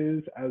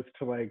resources as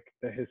to like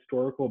the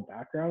historical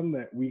background,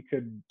 that we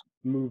could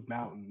move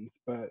mountains.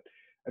 But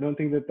I don't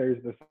think that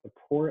there's the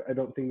support. I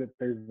don't think that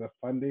there's the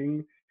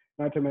funding.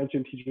 Not to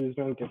mention teachers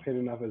don't get paid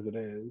enough as it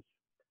is.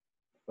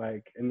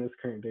 like in this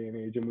current day and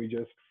age, and we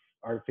just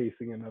are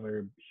facing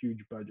another huge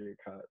budget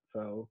cut.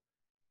 So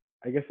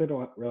I guess I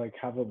don't really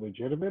have a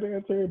legitimate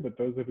answer, but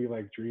those would be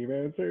like dream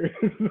answers.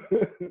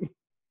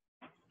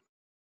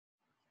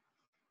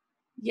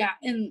 Yeah,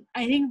 and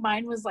I think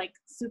mine was like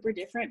super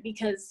different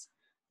because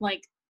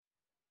like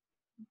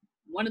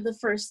one of the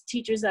first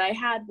teachers that I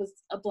had was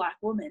a Black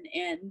woman,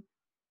 and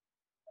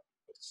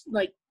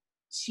like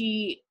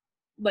she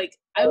like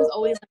I was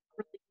always like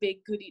a really big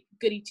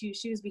goody two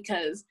shoes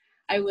because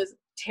I was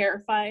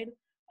terrified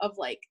of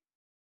like,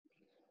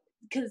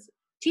 because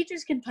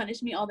teachers can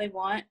punish me all they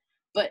want,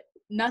 but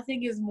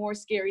nothing is more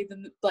scary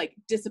than like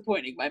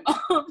disappointing my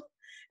mom.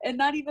 And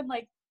not even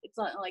like, it's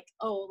not like,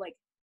 oh, like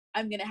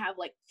I'm gonna have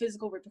like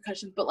physical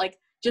repercussions, but like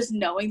just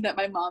knowing that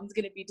my mom's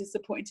gonna be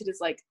disappointed is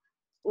like,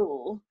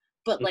 oh.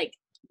 But like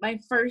my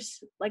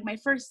first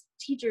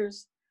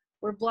teachers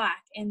were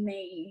Black, and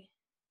they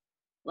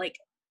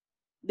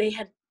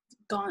had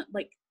gone,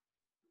 like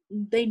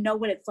they know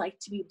what it's like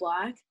to be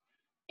Black.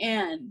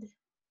 And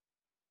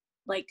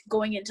like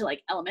going into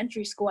like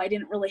elementary school, I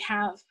didn't really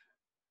have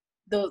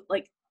the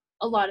like,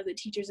 a lot of the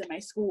teachers in my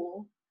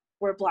school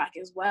were Black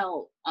as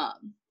well,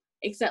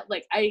 except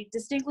like I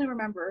distinctly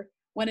remember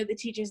one of the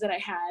teachers that I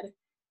had,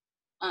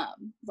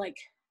 like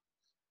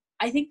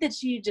I think that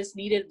she just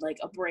needed like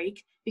a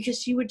break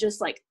because she would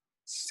just like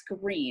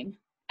scream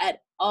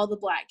at all the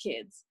Black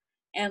kids,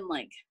 and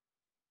like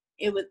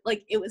it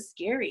was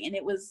scary and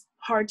it was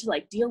hard to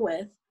like deal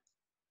with.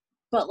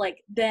 But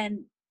like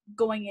then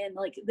going in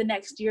like the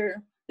next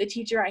year, the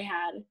teacher I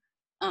had,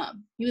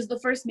 he was the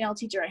first male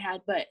teacher I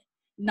had, but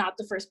not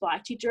the first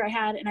Black teacher I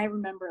had. And I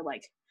remember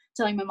like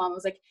telling my mom, I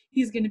was like,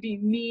 he's gonna be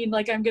mean,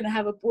 like I'm gonna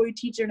have a boy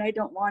teacher and I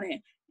don't want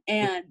it.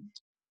 And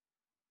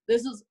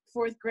this was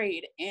 4th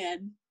grade,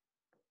 and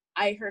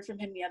I heard from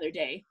him the other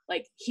day.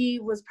 Like he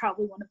was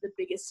probably one of the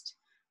biggest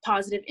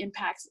positive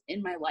impacts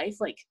in my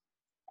life, like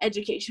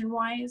education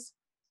wise,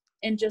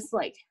 and just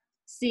like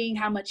seeing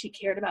how much he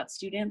cared about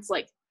students,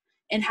 like,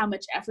 and how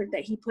much effort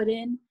that he put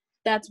in.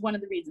 That's one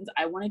of the reasons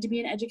I wanted to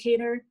be an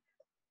educator.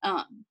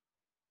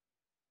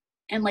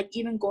 And like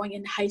even going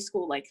into high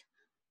school, like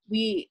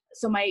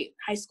so my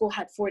high school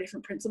had 4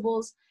 different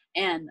principals,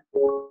 and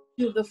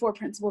 2 of the 4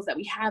 principals that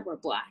we had were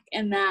Black.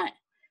 And that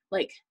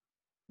like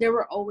there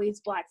were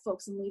always Black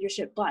folks in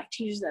leadership, Black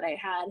teachers that I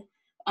had,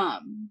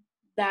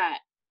 that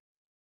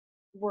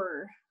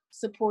were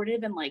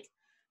supportive. And like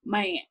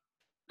my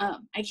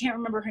I can't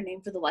remember her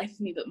name for the life of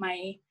me, but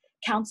my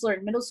counselor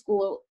in middle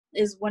school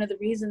is one of the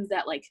reasons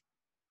that like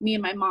me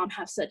and my mom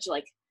have such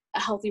like a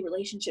healthy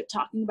relationship,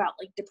 talking about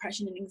like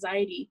depression and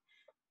anxiety.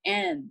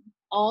 And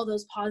all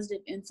those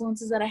positive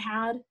influences that I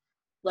had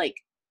like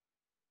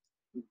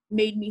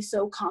made me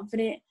so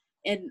confident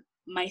in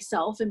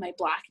myself and my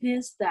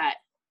Blackness that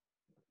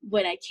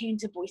when I came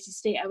to Boise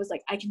State, I was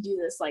like, I can do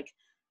this. Like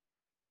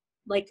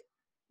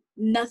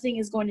nothing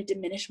is going to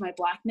diminish my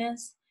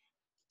Blackness,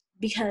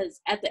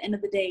 because at the end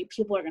of the day,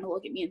 people are going to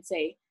look at me and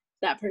say,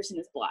 that person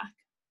is Black,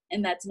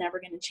 and that's never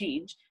going to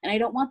change. And I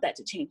don't want that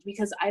to change,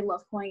 because I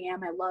love who I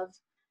am. I love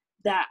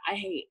that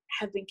I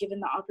have been given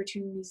the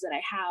opportunities that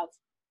I have.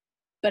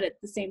 But at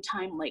the same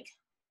time, like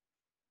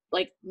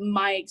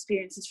my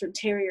experiences from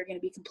Terry are going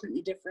to be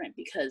completely different,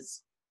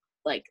 because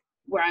like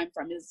where I'm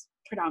from is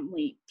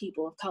predominantly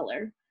people of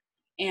color.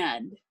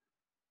 And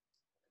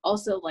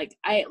also like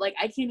I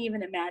can't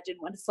even imagine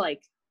what it's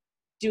like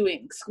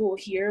doing school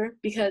here,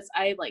 because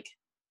I like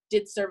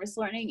did service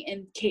learning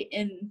in K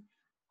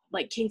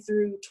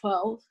through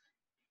 12,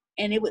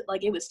 and it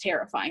was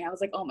terrifying. I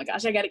was like, oh my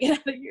gosh, I gotta get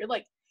out of here.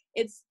 Like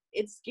it's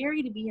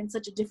scary to be in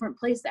such a different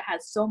place that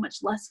has so much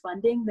less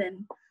funding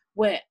than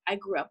what I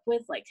grew up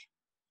with. Like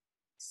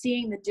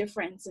seeing the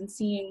difference and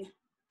seeing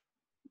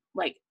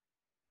like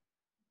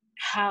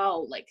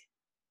how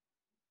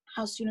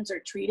students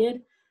are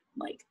treated,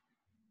 like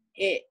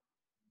it,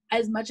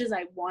 as much as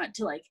I want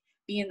to like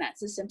be in that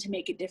system to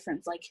make a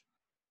difference, like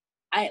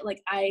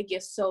I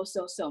give so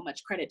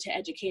much credit to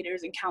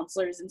educators and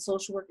counselors and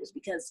social workers,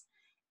 because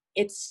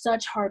it's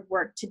such hard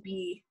work to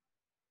be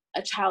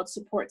a child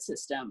support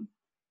system,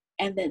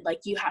 and then like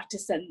you have to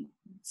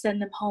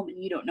send them home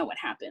and you don't know what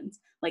happens.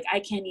 Like I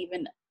can't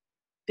even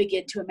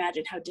begin to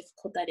imagine how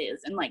difficult that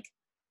is. And like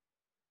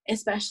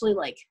especially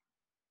like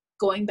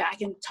going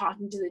back and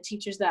talking to the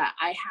teachers that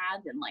I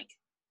had, and like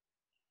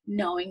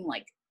knowing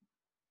like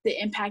the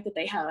impact that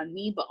they had on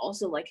me, but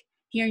also like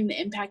hearing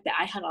the impact that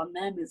I had on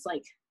them is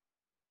like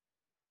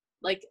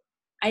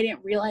I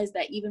didn't realize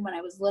that even when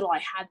I was little, I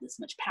had this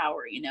much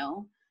power, you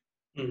know?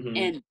 Mm-hmm.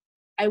 And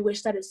I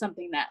wish that is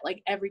something that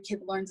like every kid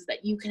learns, is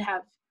that you can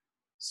have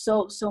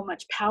so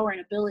much power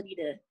and ability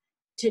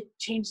to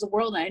change the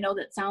world. And I know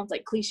that sounds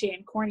like cliche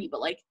and corny, but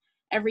like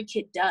every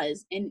kid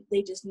does, and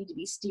they just need to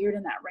be steered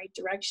in that right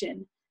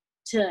direction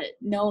to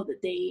know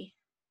that they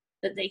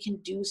can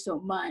do so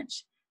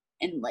much.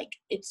 And like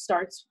it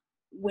starts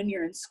when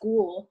you're in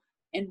school,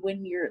 and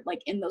when you're like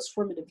in those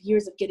formative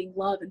years of getting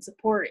love and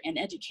support and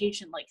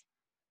education, like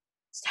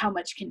how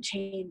much can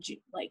change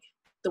like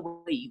the way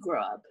you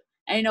grow up.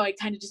 And I know I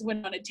kind of just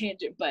went on a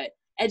tangent, but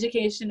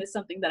education is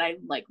something that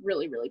I'm like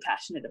really, really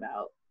passionate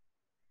about.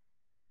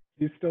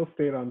 You still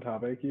stayed on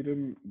topic. You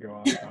didn't go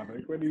off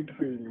topic. What are you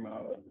talking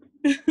about?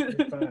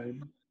 You're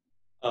fine.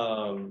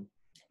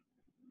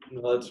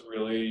 No, that's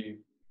really,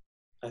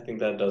 I think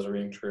that does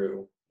ring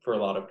true for a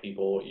lot of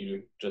people, what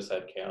you just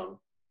said, Cam.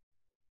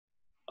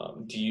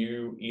 Do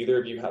you, either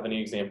of you have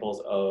any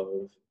examples of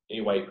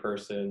a white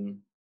person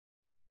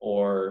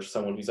or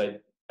someone who's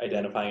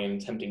identifying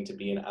and attempting to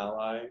be an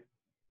ally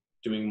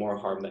doing more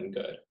harm than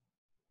good?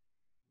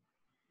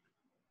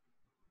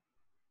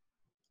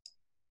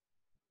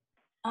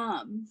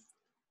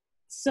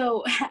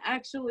 So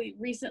actually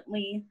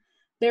recently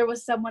there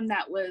was someone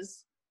that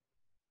was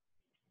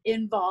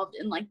involved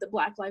in like the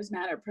Black Lives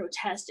Matter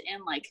protest,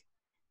 and like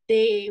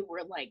they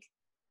were like,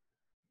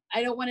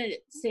 I don't want to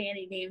say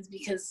any names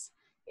because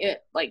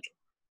it like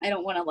I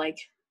don't want to like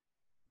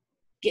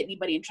get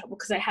anybody in trouble,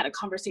 because I had a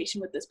conversation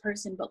with this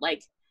person, but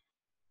like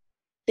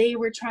they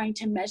were trying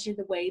to measure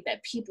the way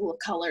that people of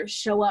color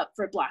show up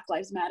for Black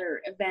Lives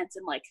Matter events.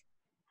 And like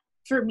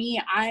for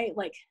me, I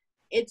like,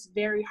 it's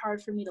very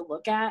hard for me to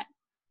look at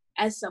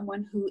as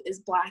someone who is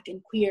Black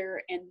and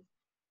queer, and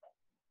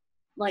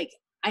like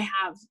I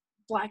have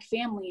Black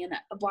family and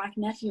a Black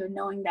nephew, and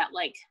knowing that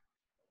like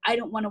I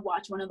don't want to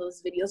watch one of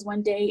those videos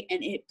one day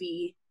and it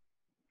be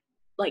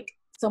like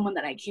someone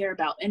that I care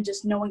about, and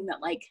just knowing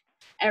that like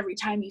every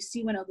time you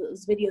see one of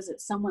those videos,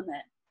 it's someone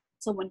that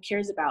someone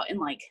cares about. And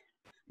like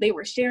they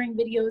were sharing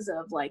videos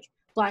of like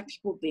Black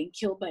people being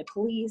killed by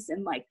police,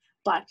 and like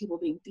Black people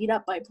being beat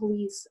up by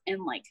police,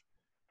 and like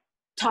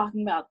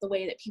talking about the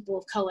way that people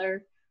of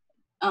color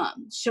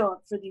show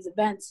up for these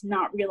events,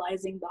 not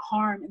realizing the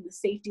harm and the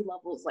safety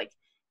levels. Like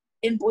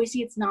in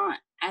Boise, it's not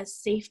as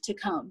safe to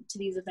come to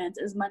these events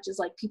as much as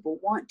like people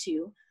want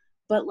to,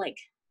 but like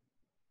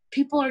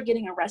people are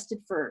getting arrested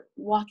for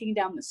walking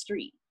down the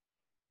street,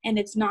 and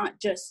it's not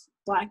just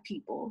Black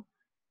people.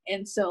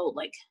 And so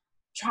like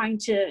trying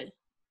to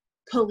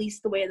police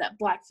the way that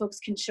Black folks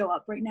can show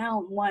up right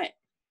now,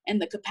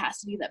 and the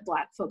capacity that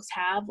Black folks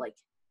have, like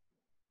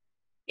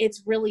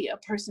it's really a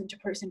person to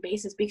person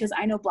basis, because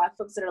I know Black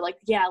folks that are like,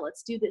 yeah,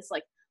 let's do this,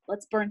 like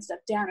let's burn stuff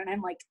down, and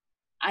I'm like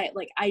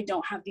I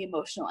don't have the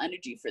emotional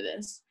energy for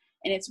this.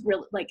 And it's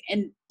really like,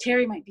 and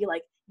Terry might be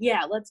like,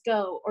 yeah, let's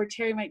go, or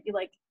Terry might be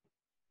like,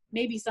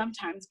 maybe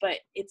sometimes, but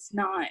it's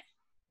not,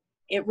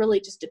 it really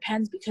just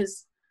depends,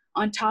 because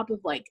on top of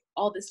like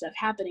all this stuff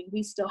happening,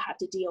 we still have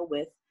to deal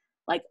with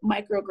like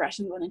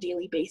microaggressions on a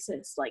daily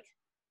basis, like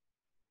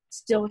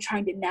still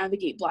trying to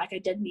navigate Black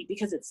identity,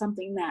 because it's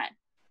something that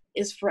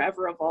is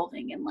forever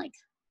evolving, and like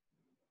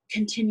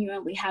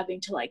continually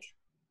having to like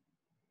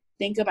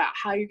think about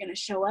how you're going to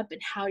show up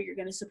and how you're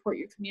going to support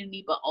your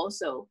community, but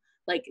also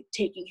like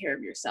taking care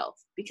of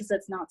yourself, because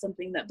that's not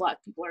something that Black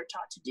people are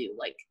taught to do.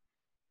 Like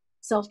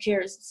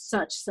self-care is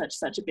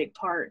such a big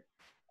part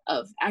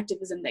of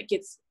activism that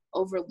gets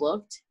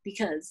overlooked,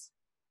 because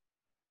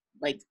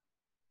like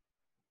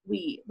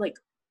we like,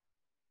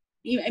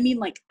 I mean,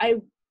 like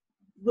I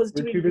was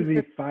We're doing too busy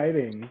research.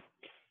 fighting.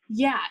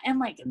 Yeah, and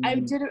like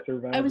and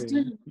surviving.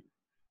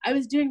 I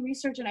was doing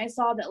research, and I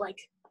saw that like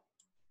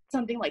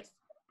something like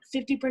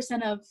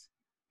 50% of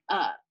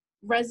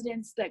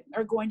residents that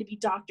are going to be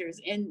doctors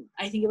in,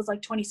 I think it was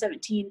like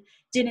 2017,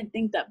 didn't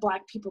think that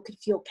Black people could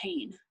feel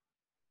pain.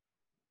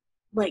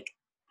 Like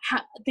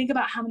think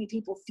about how many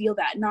people feel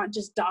that, not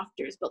just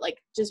doctors, but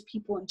like just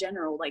people in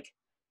general, like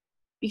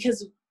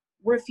because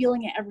we're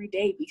feeling it every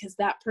day, because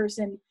that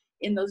person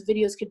in those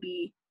videos could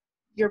be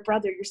your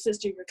brother, your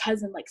sister, your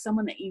cousin, like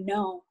someone that you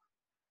know,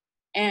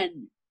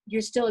 and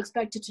you're still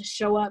expected to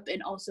show up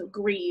and also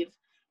grieve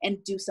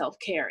and do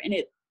self-care. And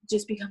it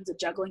just becomes a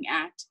juggling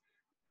act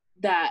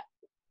that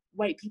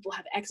white people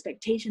have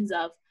expectations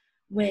of,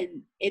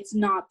 when it's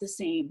not the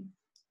same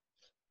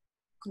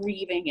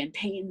grieving and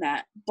pain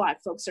that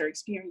Black folks are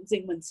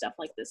experiencing when stuff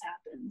like this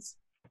happens.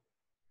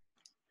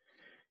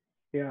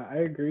 Yeah, I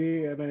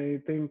agree. And I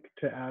think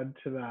to add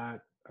to that,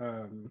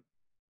 and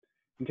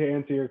to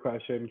answer your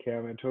question,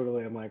 Cam, I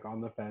totally am like on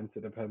the fence.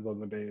 It depends on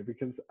the day,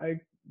 because I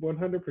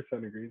 100%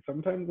 agree.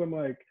 Sometimes I'm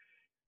like,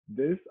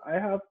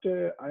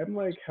 I'm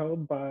like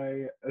held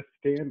by a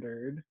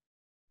standard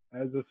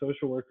as a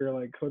social worker,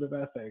 like code of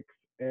ethics,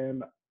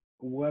 and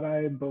what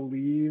I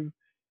believe,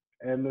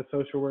 and the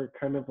social work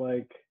kind of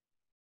like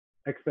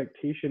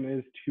expectation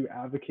is to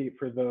advocate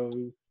for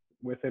those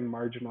within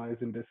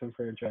marginalized and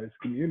disenfranchised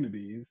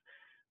communities.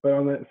 But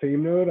on that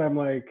same note, I'm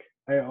like,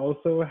 I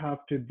also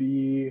have to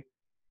be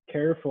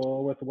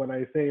careful with what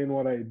I say and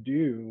what I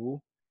do,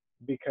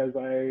 because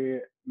I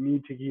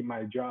need to keep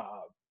my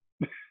job.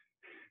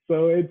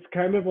 So it's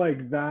kind of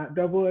like that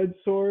double-edged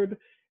sword.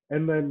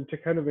 And then to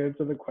kind of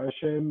answer the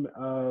question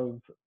of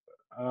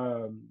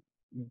um,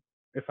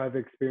 if I've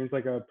experienced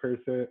like a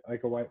person,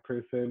 like a white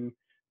person,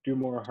 do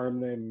more harm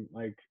than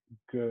like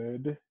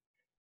good,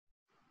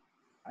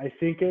 I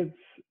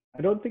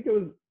don't think it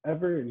was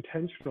ever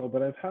intentional,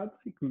 but I've had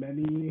like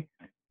many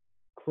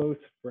close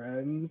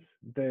friends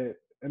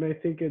and I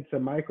think it's a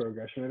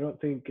microaggression. I don't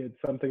think it's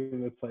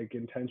something that's like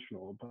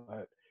intentional,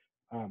 but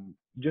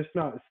just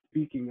not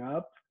speaking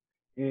up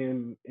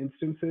in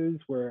instances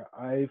where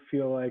I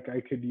feel like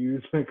I could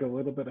use like a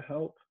little bit of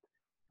help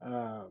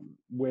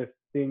with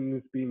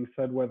things being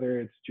said, whether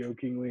it's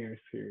jokingly or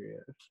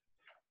serious.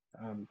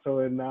 So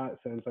in that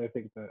sense, I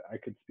think that I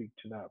could speak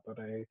to that, but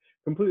I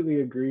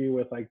completely agree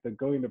with like the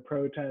going to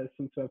protests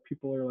and stuff.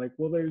 People are like,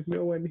 well, there's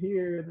no one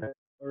here,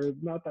 or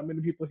not that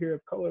many people here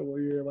of color. Well,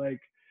 you're like,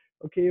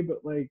 okay,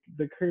 but like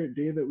the current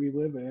day that we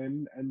live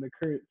in and the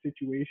current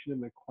situation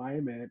and the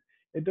climate,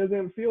 it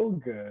doesn't feel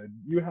good.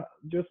 You have,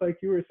 just like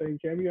you were saying,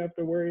 Cam, you have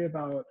to worry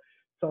about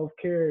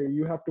self-care.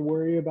 You have to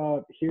worry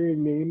about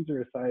hearing names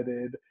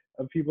recited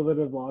of people that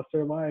have lost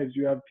their lives.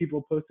 You have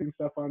people posting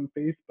stuff on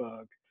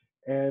Facebook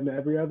and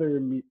every other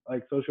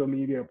like social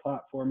media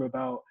platform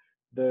about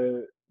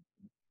the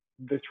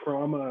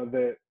trauma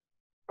that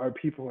our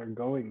people are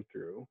going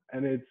through,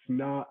 and it's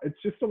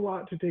just a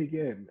lot to take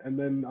in. And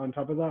then on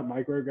top of that,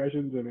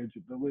 microaggressions, and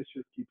the list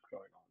just keeps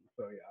going on.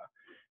 So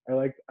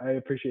yeah, I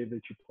appreciate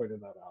that you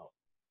pointed that out.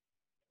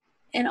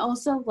 And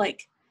also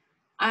like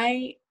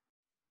I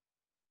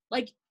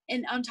like,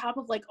 and on top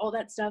of like all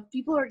that stuff,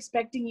 people are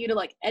expecting you to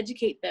like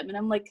educate them, and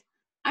I'm like,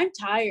 I'm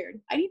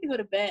tired, I need to go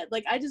to bed.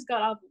 Like I just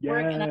got off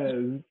work. Yes.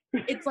 And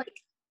it's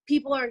like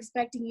people are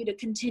expecting you to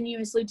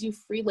continuously do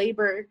free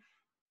labor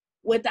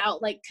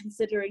without like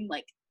considering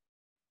like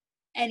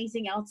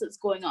anything else that's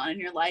going on in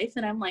your life.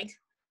 And I'm like,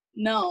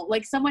 no.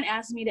 Like someone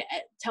asked me to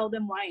tell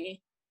them why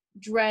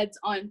dreads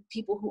on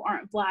people who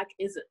aren't Black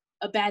is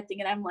a bad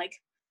thing, and I'm like,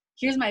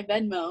 here's my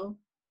Venmo.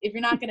 If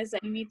you're not going to say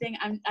anything,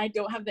 I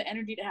don't have the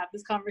energy to have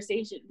this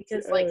conversation,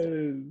 because like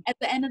at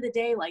the end of the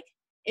day, like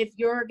if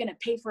you're going to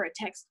pay for a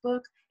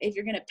textbook, if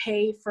you're going to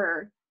pay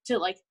to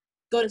like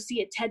go to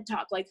see a TED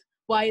Talk, like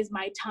why is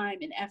my time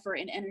and effort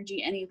and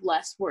energy any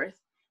less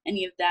worth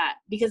any of that?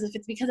 Because if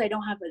it's because I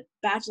don't have a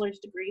bachelor's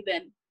degree,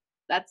 then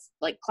that's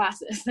like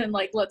classist, and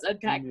like let's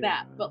unpack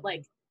that. But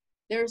like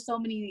there are so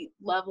many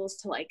levels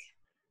to like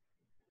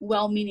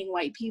well-meaning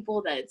white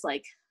people that it's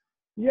like,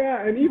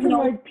 yeah. And even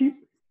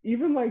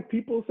like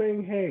people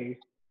saying, hey,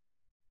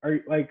 are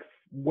like,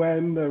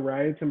 when the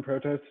riots and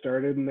protests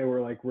started and they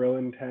were like real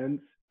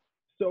intense,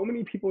 so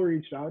many people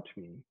reached out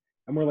to me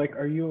and were like,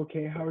 are you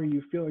okay, how are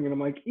you feeling? And I'm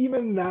like,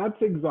 even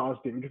that's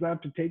exhausting, because I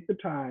have to take the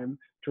time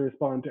to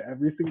respond to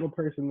every single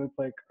person that's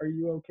like, are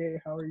you okay,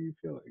 how are you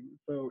feeling?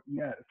 So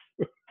yes.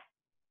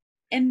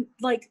 And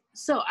like,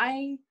 so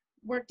I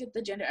worked at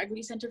the Gender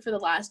Equity Center for the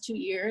last 2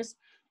 years,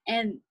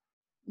 and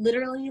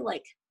literally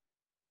like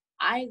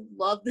I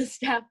love the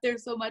staff there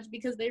so much,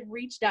 because they've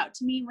reached out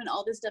to me when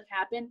all this stuff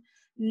happened,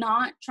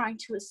 not trying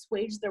to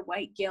assuage their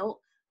white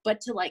guilt, but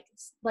to like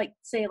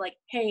say like,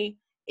 hey,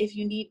 if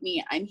you need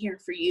me, I'm here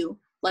for you.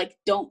 Like,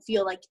 don't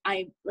feel like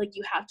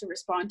you have to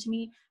respond to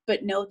me,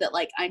 but know that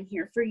like I'm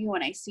here for you,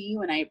 and I see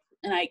you, and I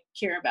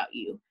care about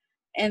you.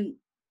 And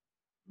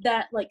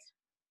that like,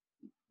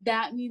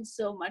 that means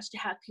so much to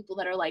have people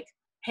that are like,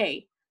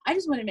 hey, I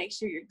just want to make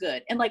sure you're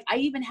good. And like, I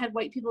even had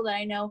white people that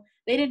I know,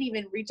 they didn't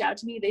even reach out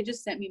to me. They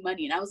just sent me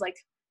money. And I was like,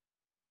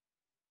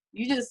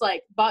 you just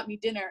like bought me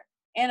dinner.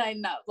 And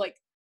I'm not like,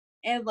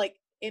 and like,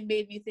 it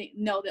made me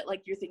know that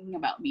like, you're thinking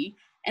about me.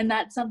 And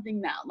that's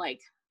something that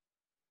like,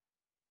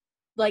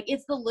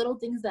 it's the little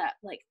things that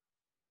like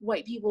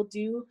white people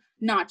do,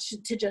 not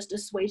to just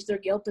assuage their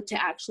guilt, but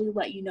to actually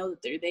let you know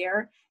that they're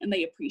there and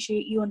they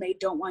appreciate you, and they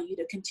don't want you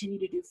to continue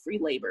to do free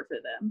labor for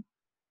them.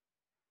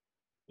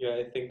 Yeah,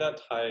 I think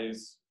that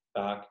ties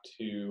back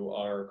to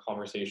our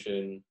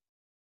conversation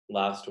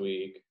last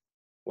week,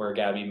 where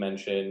Gabby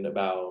mentioned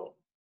about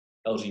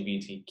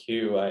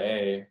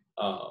LGBTQIA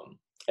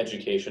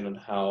education, and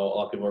how a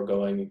lot of people are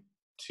going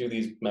to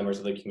these members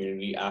of the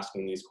community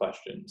asking these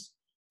questions,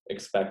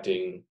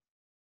 expecting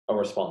a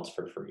response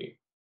for free,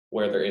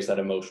 where there is that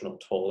emotional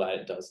toll that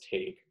it does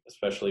take,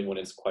 especially when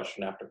it's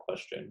question after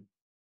question.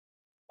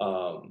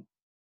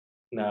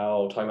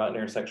 Now, talking about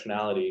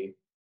intersectionality,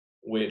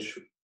 which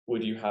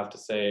would you have to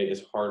say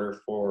is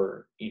harder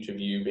for each of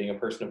you, being a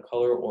person of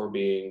color or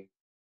being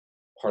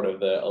part of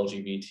the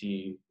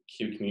LGBTQ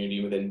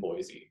community within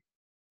Boise?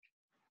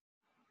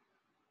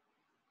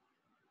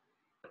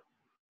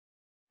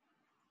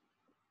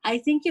 I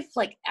think if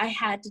like I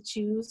had to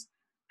choose,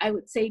 I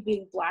would say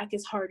being Black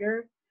is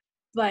harder,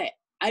 but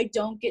I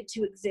don't get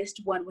to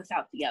exist one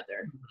without the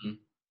other. Mm-hmm.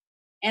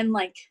 And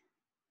like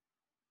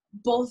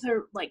both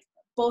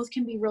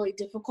can be really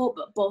difficult,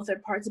 but both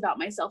are parts about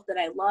myself that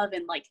I love,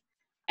 and like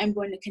I'm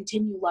going to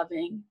continue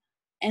loving.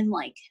 And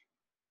like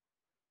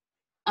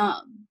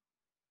I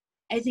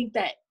think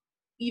that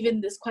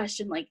even this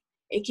question, like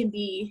it can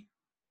be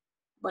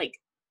like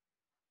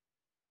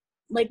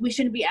we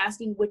shouldn't be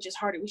asking which is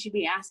harder. We should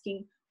be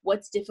asking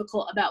what's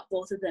difficult about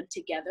both of them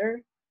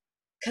together.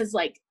 Cause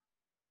like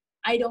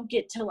I don't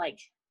get to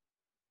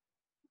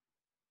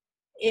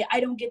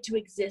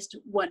exist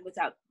one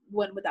without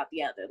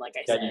the other, like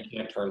I said. You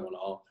can't turn one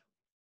off.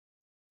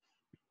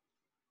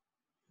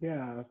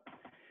 Yeah.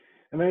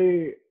 And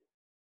I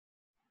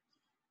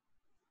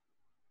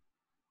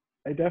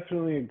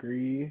definitely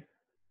agree.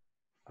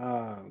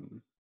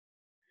 But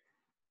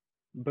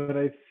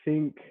I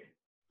think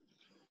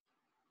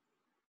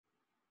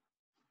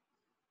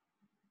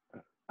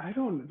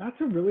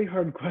That's a really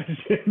hard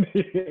question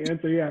to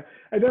answer. Yeah,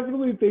 I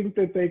definitely think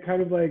that they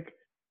kind of like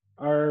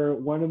are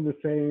one and the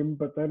same,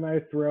 but then I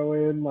throw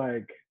in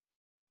like,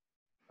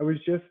 I was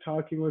just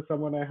talking with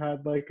someone, I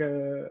had like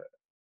a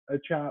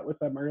chat with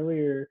them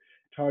earlier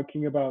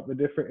talking about the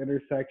different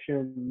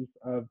intersections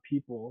of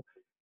people,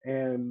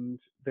 and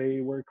they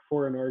work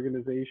for an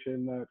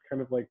organization that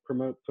kind of like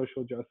promotes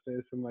social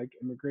justice and like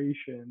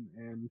immigration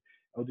and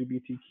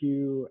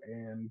LGBTQ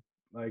and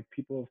like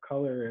people of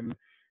color. And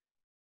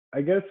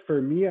I guess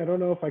for me, I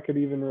don't know if I could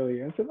even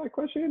really answer that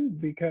question,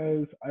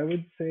 because I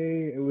would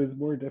say it was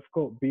more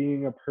difficult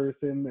being a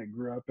person that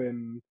grew up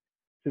in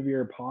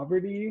severe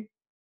poverty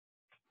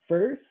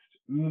first,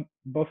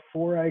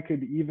 before I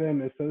could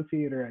even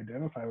associate or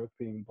identify with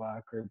being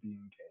Black or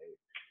being gay.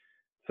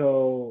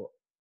 So,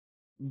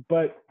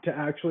 but to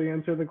actually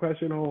answer the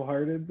question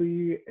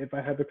wholeheartedly, if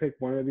I had to pick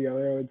one or the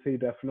other, I would say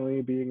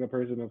definitely being a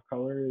person of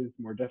color is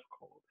more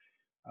difficult.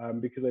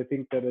 Because I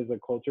think that as a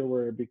culture,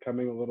 we're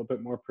becoming a little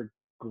bit more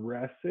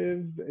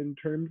progressive in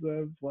terms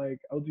of like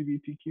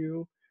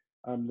LGBTQ.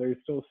 There's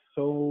still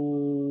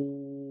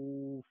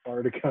so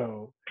far to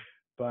go,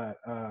 but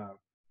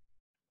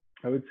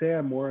I would say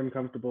I'm more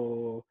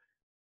uncomfortable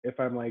if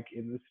I'm like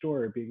in the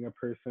store being a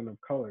person of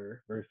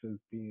color versus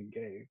being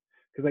gay,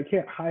 because I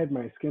can't hide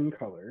my skin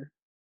color.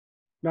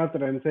 Not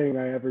that I'm saying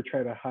I ever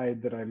try to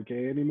hide that I'm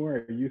gay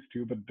anymore. I used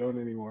to, but don't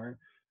anymore.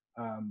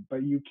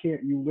 But you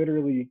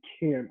literally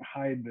can't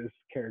hide this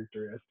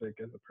characteristic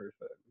as a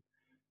person.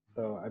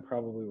 So I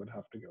probably would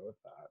have to go with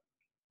that.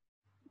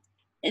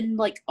 And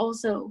like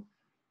also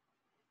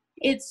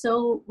it's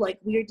so like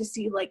weird to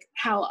see like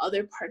how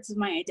other parts of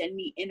my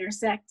identity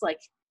intersect,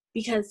 like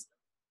because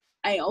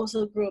I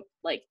also grew up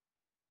like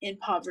in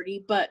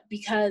poverty, but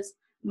because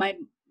my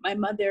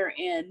mother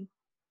and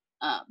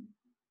um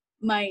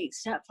my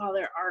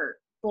stepfather are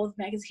both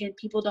Mexican,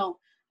 people don't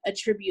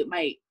attribute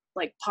my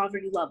like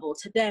poverty level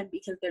to them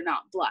because they're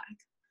not Black.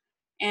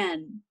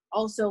 And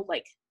also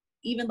like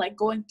even like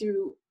going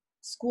through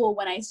school,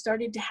 when I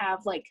started to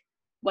have like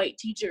white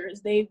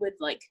teachers, they would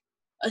like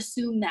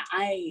assume that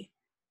I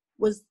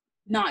was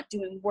not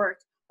doing work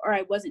or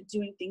I wasn't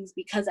doing things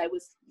because I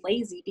was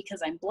lazy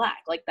because I'm Black.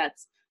 Like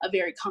that's a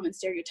very common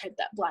stereotype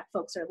that Black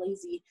folks are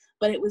lazy,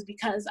 but it was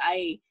because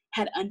I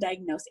had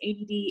undiagnosed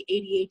ADD,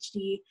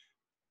 ADHD,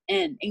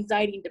 and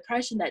anxiety and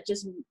depression that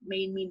just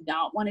made me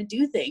not want to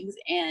do things.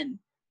 And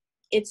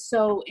it's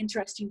so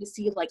interesting to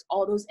see like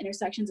all those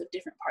intersections of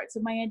different parts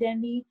of my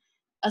identity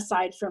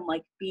aside from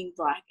like being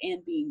Black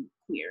and being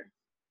queer.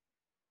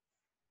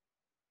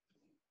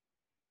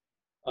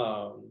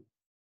 Um,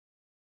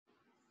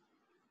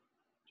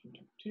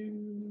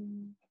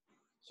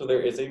 so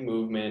there is a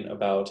movement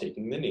about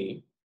taking the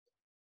knee.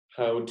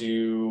 How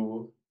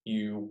do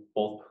you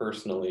both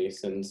personally,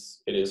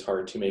 since it is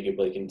hard to make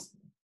a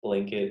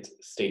blanket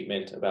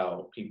statement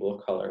about people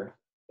of color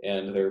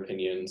and their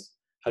opinions,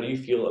 how do you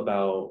feel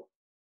about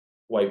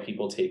white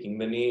people taking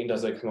the knee?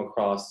 Does it come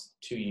across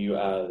to you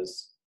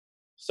as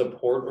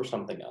support or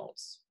something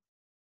else?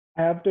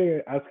 I have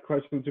to ask a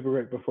question super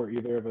quick before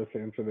either of us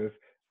answer this.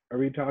 Are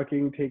we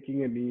talking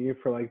taking a knee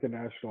for like the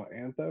national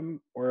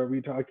anthem, or are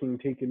we talking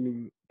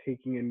taking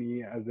a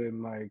knee as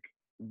in like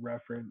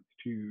reference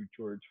to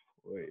George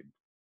Floyd?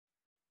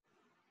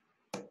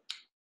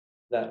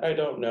 That I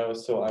don't know,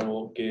 so I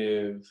will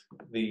give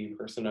the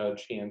person a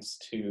chance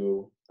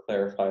to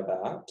clarify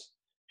that.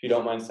 If you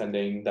don't mind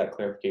sending that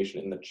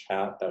clarification in the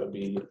chat, that would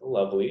be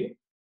lovely.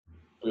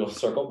 We'll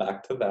circle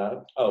back to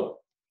that. Oh,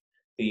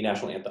 the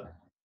national anthem.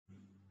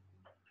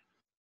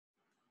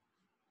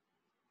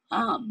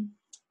 Um,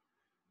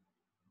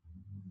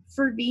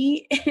 for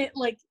me,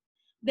 like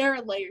there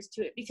are layers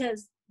to it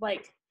because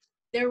like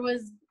there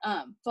was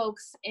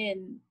folks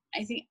in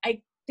I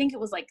think it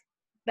was like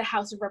the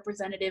House of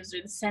Representatives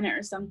or the Senate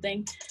or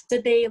something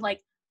that they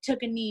like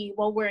took a knee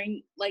while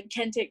wearing like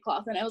kente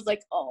cloth, and I was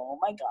like, oh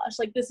my gosh,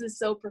 like this is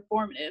so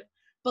performative.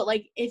 But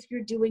like if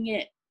you're doing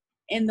it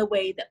in the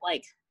way that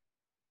like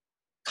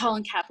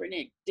Colin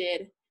Kaepernick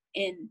did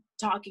in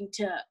talking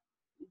to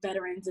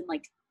veterans and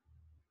like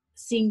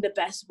seeing the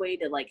best way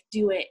to like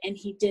do it, and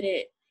he did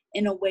it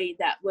in a way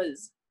that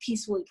was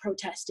peacefully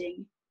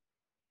protesting,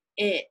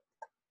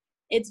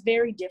 it's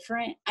very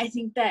different. I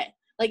think that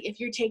like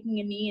if you're taking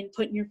a knee and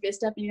putting your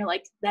fist up and you're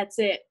like, that's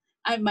it,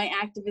 my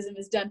activism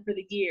is done for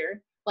the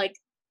year, like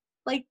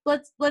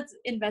let's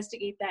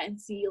investigate that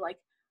and see like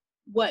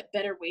what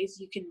better ways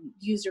you can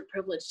use your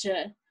privilege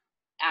to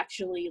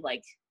actually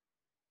like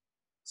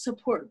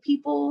support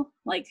people,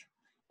 like.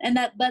 And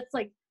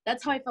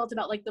that's how I felt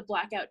about like the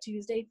Blackout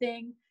Tuesday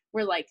thing,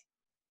 where like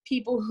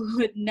people who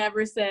had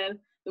never said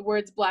the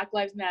words Black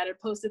Lives Matter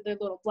posted their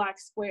little black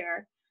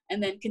square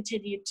and then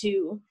continued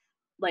to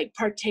like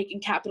partake in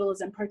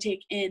capitalism,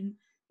 partake in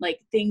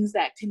like things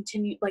that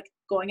continue, like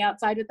going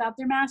outside without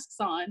their masks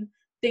on,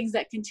 things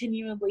that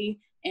continually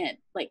and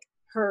like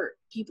hurt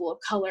people of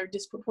color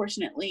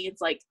disproportionately.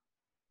 It's like,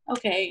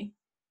 okay,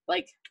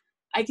 like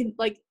I can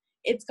like,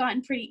 it's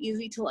gotten pretty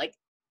easy to like,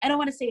 I don't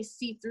want to say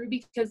see through,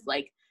 because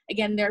like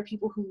again there are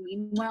people who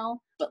mean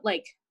well, but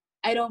like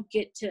I don't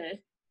get to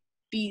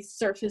be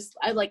surface.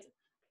 I like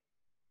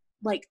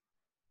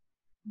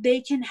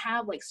they can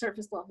have like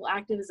surface level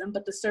activism,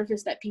 but the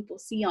surface that people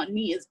see on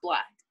me is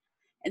Black,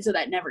 and so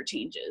that never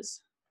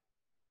changes.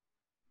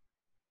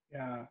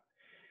 Yeah,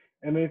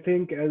 and I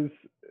think it's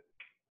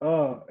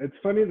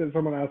funny that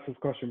someone asked this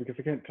question because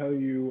I can't tell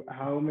you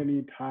how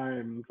many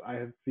times I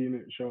have seen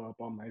it show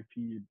up on my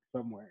feed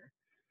somewhere.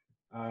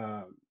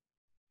 Um,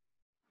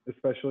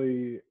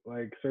 Especially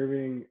like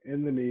serving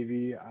in the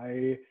Navy,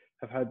 I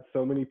have had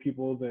so many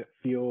people that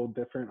feel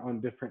different on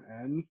different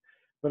ends.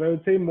 But I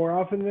would say more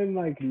often than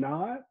like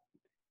not,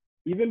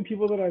 even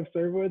people that I've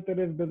served with that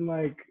have been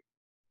like,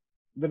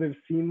 that have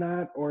seen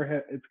that or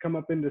it's come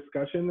up in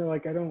discussion, they're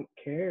like, I don't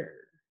care.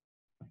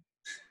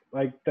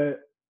 Like that,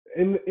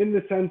 in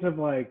the sense of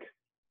like,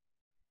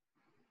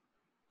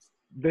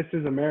 this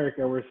is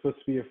America, we're supposed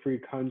to be a free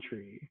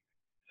country.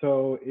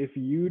 So if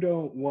you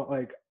don't want,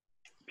 like,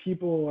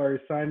 people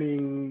are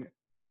signing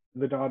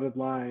the dotted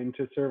line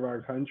to serve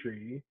our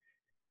country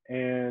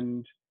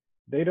and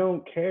they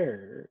don't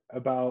care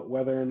about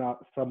whether or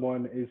not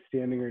someone is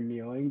standing or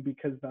kneeling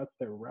because that's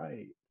their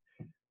right.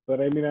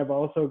 But I mean, I've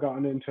also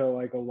gotten into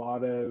like a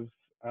lot of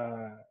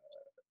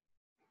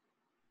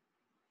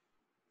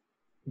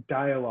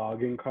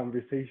dialogue and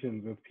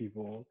conversations with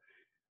people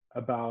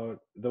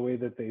about the way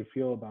that they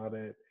feel about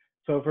it.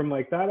 So from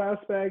like that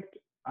aspect,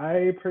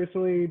 I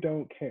personally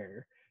don't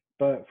care.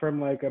 But from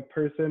like a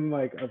person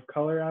like of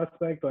color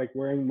aspect, like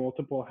wearing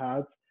multiple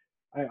hats,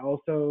 I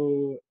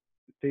also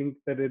think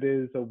that it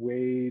is a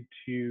way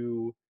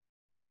to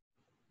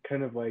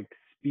kind of like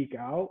speak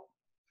out.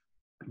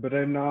 But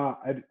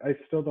I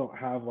still don't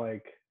have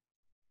like,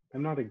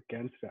 I'm not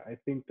against it.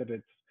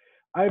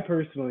 I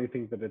personally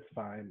think that it's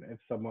fine if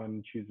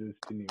someone chooses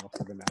to kneel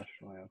for the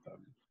national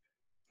anthem.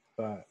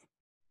 But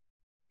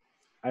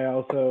I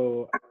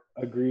also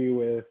agree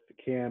with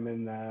Cam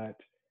in that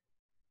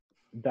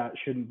that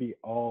shouldn't be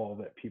all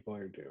that people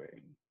are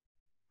doing.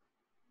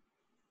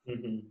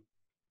 Mm-hmm.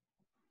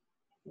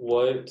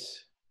 What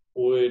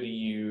would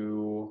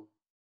you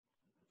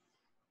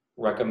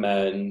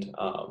recommend?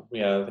 We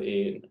have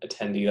an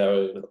attendee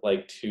that would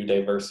like to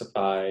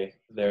diversify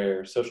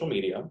their social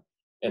media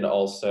and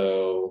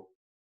also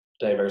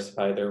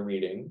diversify their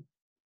reading.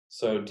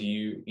 So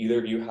do either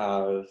of you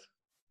have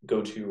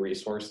go-to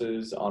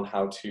resources on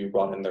how to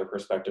broaden their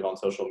perspective on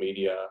social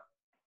media,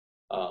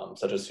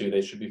 such as who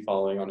they should be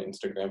following on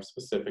Instagram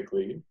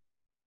specifically,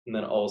 and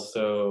then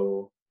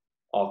also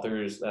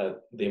authors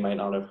that they might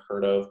not have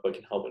heard of but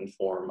can help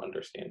inform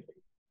understanding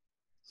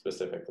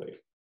specifically?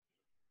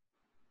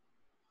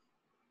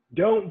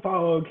 Don't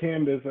follow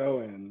Candace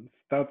Owens.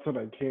 That's what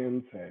I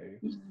can say.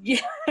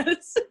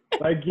 Yes.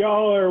 Like,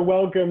 y'all are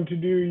welcome to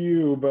do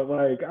you, but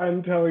like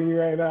I'm telling you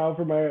right now,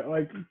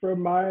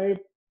 from my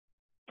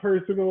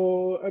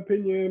personal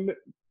opinion,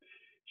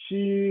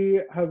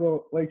 she's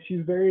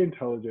very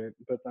intelligent,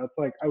 but that's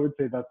like, I would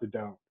say that's a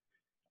don't.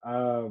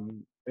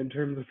 In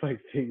terms of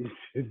like things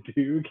to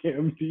do,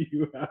 Cam, do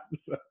you have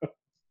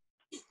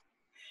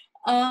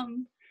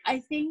some? I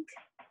think,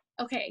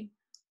 okay,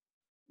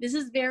 this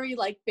is very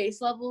like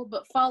base level,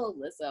 but follow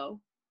Lizzo,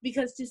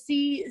 because to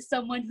see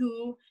someone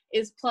who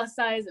is plus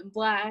size and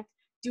Black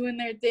doing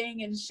their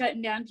thing and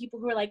shutting down people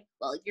who are like,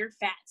 well, you're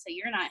fat, so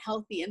you're not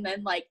healthy, and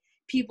then like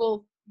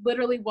people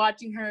literally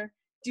watching her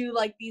do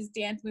like these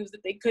dance moves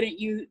that they couldn't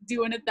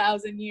do in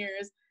 1,000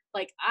 years.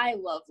 Like, I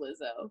love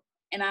Lizzo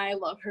and I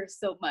love her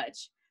so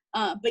much.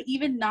 But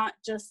even not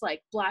just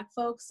like Black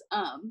folks,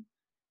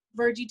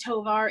 Virgie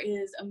Tovar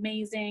is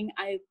amazing.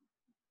 I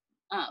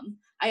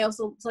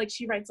also like,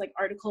 she writes like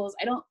articles.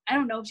 I don't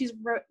know if she's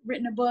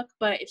written a book,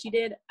 but if she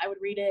did, I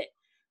would read it.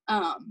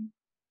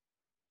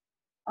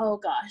 Oh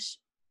gosh.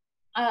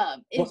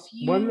 If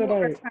One you that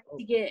are trying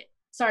to get,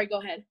 sorry,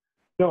 go ahead.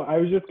 No, I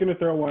was just going to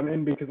throw one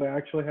in because I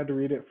actually had to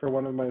read it for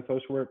one of my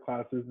social work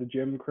classes, The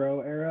Jim Crow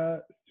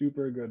Era.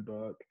 Super good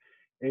book.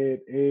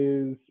 It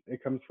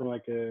comes from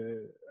like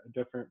a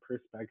different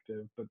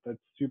perspective, but that's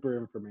super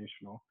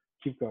informational.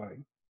 Keep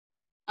going.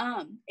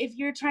 If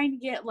you're trying to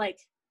get like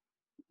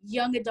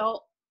young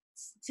adults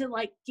to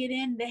like get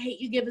in, The Hate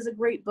You Give is a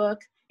great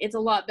book. It's a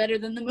lot better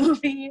than the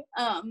movie.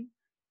 I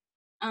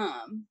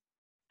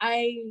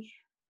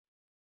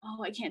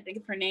can't think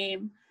of her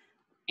name.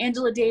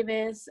 Angela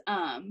Davis,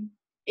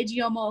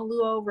 Ijeoma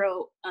Oluo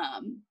wrote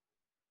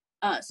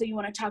So You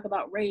Want to Talk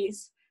About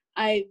Race.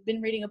 I've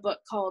been reading a book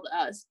called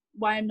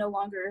Why I'm No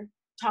Longer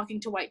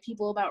Talking to White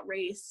People About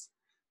Race,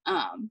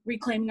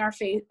 Reclaiming Our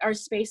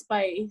Space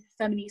by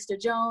Feminista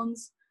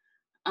Jones.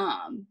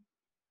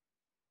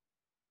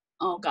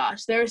 Oh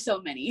gosh, there are so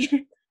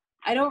many.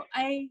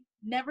 I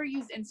never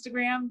use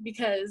Instagram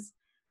because,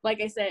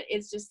 like I said,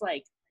 it's just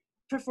like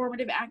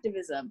performative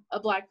activism, a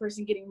Black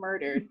person getting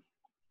murdered.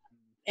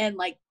 And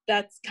like,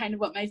 that's kind of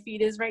what my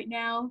feed is right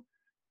now.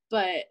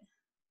 But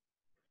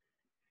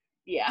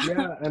yeah.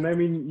 Yeah, and I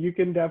mean, you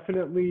can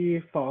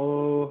definitely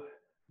follow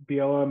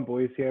BLM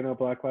Boise. I know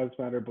Black Lives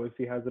Matter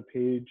Boise has a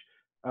page.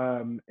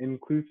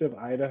 Inclusive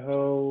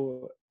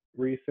Idaho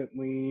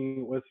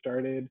recently was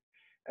started.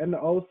 And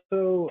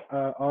also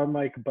on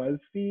like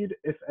BuzzFeed,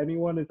 if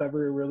anyone is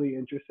ever really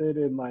interested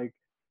in like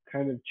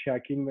kind of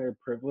checking their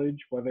privilege,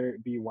 whether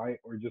it be white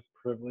or just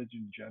privilege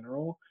in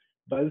general,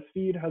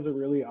 BuzzFeed has a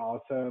really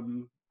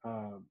awesome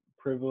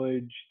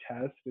privilege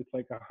test. It's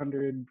like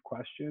 100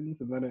 questions,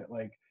 and then it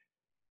like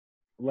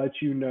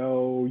lets you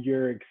know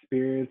your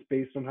experience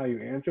based on how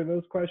you answer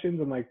those questions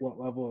and like what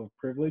level of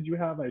privilege you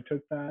have. I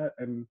took that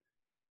and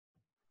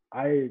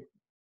I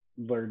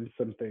learned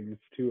some things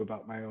too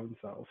about my own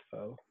self.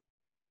 So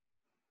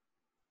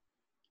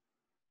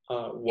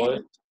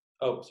What?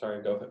 Oh,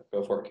 sorry. Go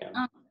for it, Cam.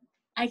 Um,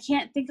 I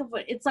can't think of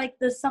what it's like.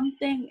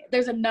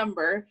 There's a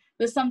number,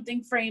 the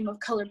something frame of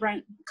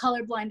colorblind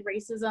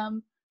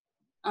racism.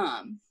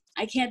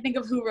 I can't think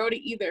of who wrote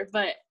it either,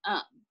 but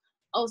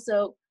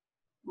also,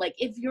 like,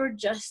 if you're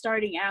just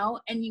starting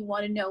out and you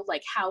want to know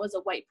like how as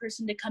a white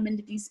person to come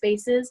into these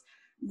spaces,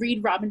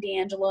 read Robin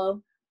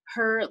DiAngelo.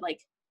 Her, like,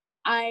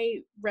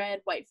 I read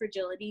White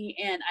Fragility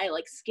and I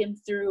like skimmed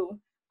through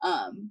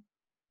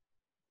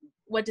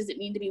what does it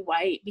mean to be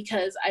white,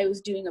 because I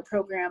was doing a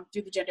program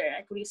through the Gender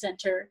Equity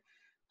Center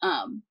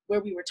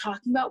where we were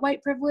talking about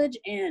white privilege,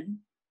 and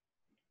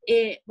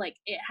it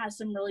has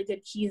some really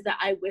good keys that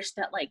I wish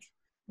that like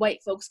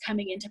white folks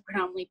coming into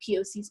predominantly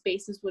POC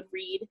spaces would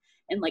read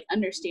and like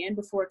understand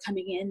before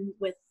coming in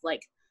with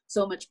like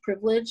so much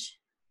privilege.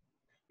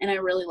 And I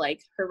really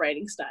like her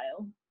writing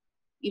style,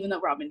 even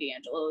though Robin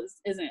DiAngelo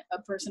isn't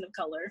a person of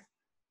color.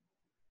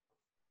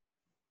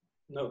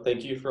 No,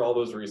 thank you for all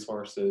those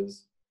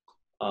resources.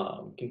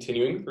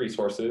 Continuing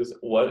resources,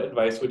 what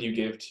advice would you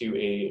give to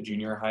a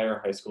junior high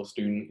or high school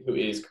student who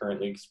is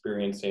currently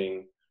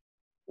experiencing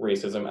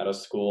racism at a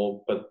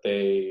school, but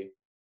they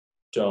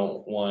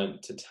don't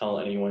want to tell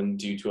anyone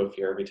due to a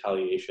fear of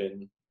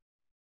retaliation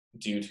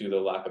due to the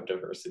lack of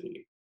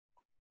diversity?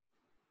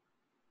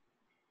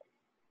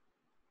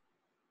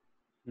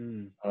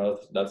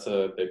 That's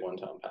a big one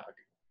to unpack.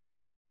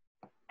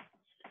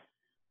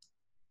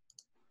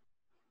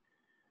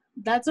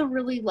 That's a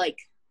really like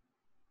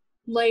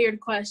layered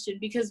question,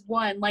 because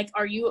one, like,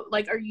 are you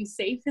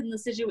safe in the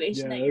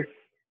situation that you're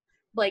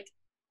like,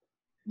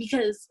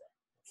 because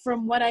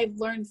from what I've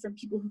learned from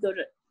people who go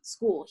to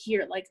school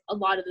here, like a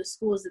lot of the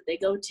schools that they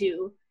go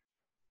to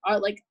are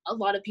like a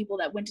lot of people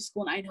that went to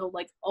school in Idaho,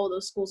 like all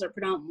those schools are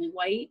predominantly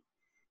white,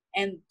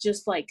 and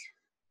just like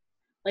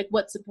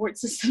what support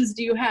systems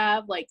do you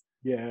have? Like,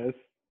 yes,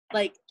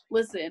 like,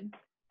 listen,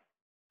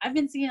 I've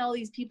been seeing all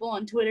these people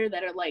on Twitter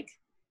that are like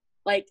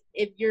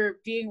if you're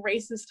being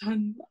racist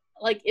on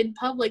like in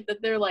public, that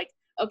they're like,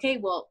 okay,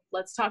 well,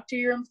 let's talk to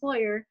your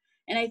employer.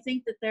 And I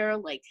think that they're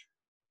like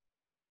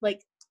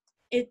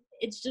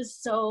it's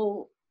just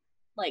so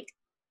like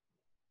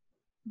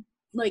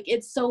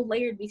it's so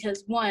layered,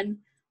 because one,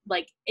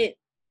 like it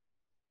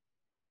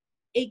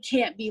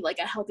can't be like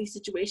a healthy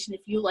situation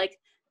if you like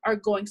are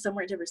going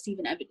somewhere to receive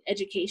an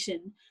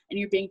education and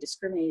you're being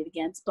discriminated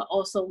against. But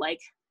also,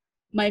 like,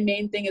 my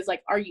main thing is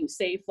like, are you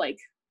safe? Like,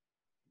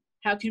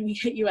 how can we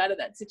get you out of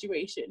that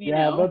situation, you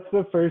know? That's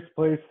the first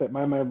place that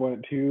my mind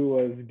went to,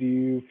 was do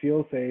you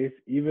feel safe?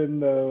 Even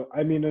though,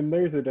 I mean, and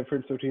there's a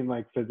difference between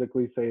like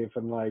physically safe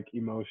and like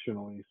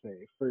emotionally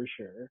safe, for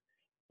sure.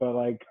 But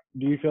like,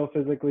 do you feel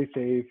physically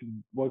safe?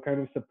 What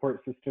kind of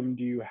support system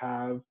do you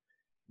have?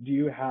 Do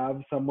you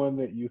have someone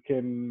that you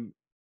can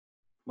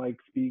like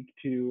speak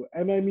to?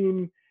 And I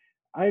mean,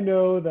 I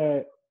know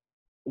that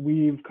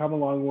we've come a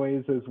long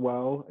ways as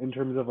well in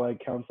terms of like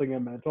counseling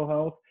and mental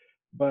health,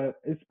 but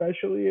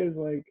especially as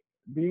like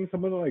being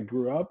someone that like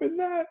grew up in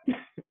that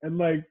and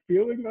like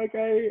feeling like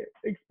I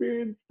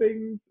experienced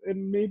things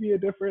in maybe a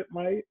different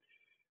light,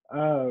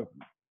 uh,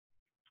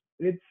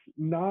 it's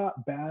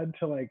not bad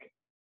to like,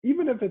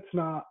 even if it's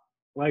not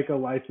like a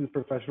licensed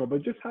professional,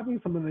 but just having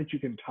someone that you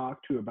can talk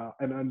to about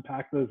and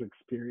unpack those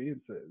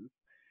experiences.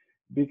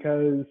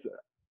 Because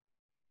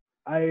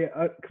I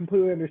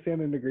completely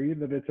understand and agree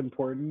that it's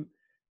important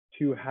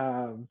to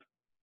have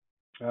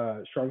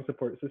strong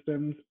support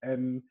systems,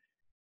 and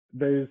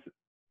there's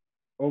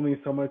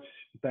only so much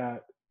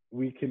that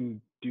we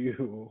can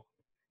do.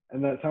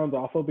 And that sounds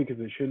awful because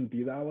it shouldn't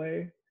be that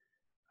way.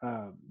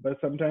 But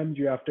sometimes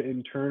you have to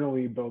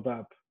internally build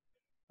up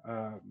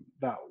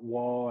that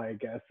wall, I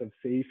guess, of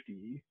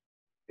safety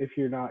if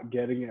you're not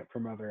getting it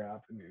from other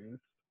avenues.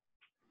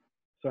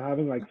 So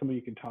having like someone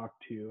you can talk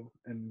to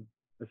and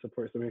a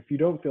support system. If you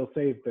don't feel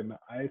safe, then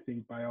I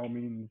think by all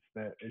means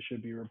that it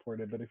should be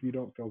reported. But if you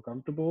don't feel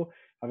comfortable,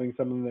 having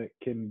someone that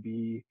can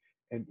be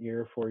an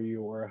ear for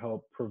you or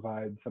help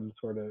provide some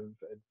sort of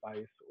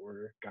advice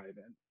or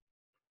guidance.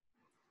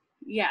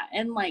 Yeah,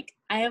 and like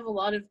I have a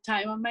lot of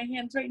time on my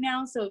hands right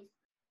now, so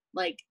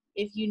like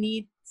if you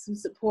need some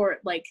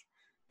support, like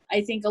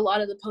I think a lot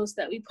of the posts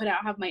that we put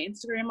out have my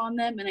Instagram on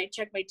them, and I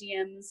check my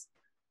DMs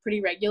pretty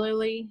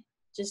regularly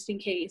just in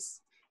case.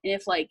 And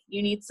if like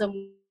you need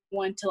someone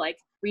to like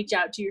reach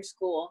out to your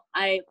school,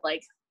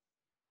 like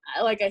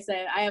I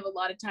said, I have a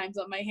lot of times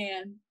on my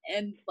hand,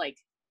 and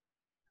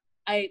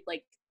I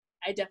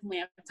definitely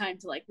have time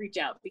to like reach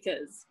out,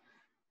 because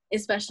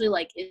especially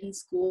like in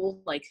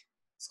school, like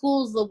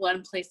school is the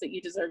one place that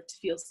you deserve to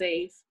feel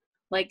safe.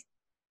 Like,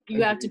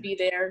 you have to be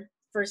there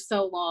for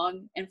so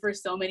long and for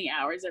so many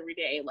hours every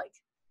day. Like,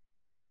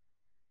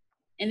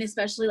 and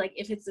especially like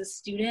if it's a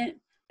student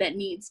that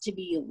needs to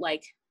be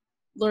like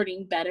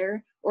learning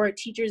better, or a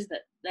teacher's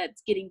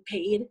that's getting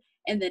paid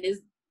and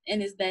is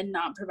then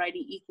not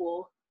providing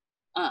equal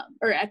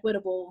or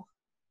equitable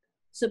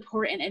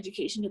support and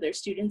education to their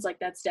students, like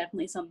that's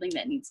definitely something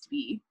that needs to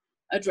be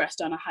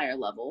addressed on a higher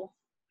level.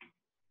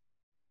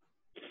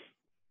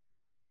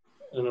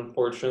 And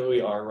unfortunately,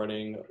 we are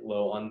running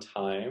low on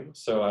time,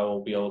 so I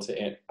will be able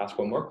to ask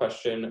one more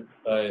question,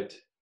 but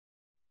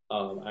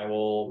I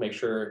will make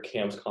sure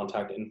Cam's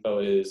contact info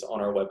is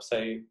on our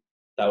website.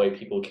 That way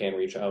people can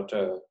reach out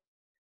to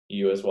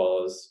you as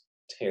well as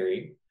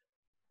Terry.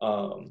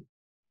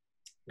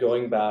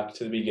 Going back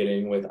to the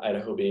beginning with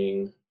Idaho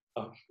being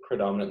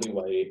predominantly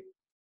white,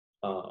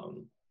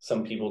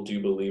 some people do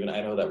believe in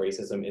Idaho that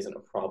racism isn't a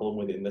problem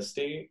within the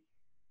state.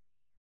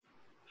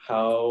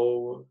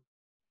 How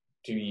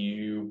do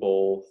you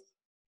both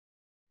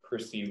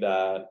perceive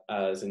that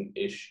as an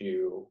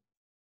issue,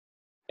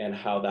 and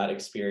how that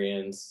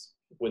experience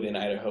within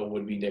Idaho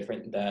would be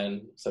different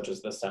than such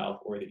as the South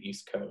or the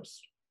East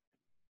Coast,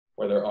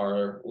 where there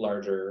are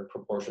larger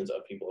proportions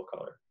of people of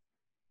color?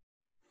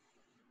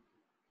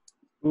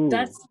 Ooh.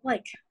 That's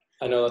like,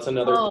 I know that's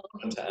another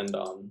one to end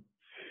on.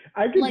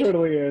 I can like,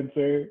 totally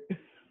answer.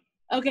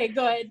 Okay,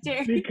 go ahead,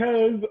 Terry.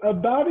 Because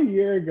about a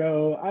year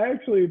ago, I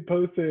actually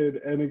posted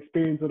an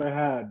experience that I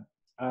had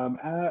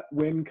at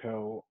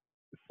Winco.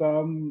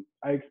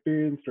 I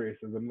experienced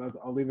racism.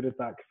 I'll leave it at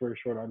that for a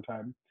short on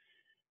time.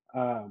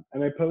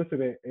 And I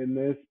posted it in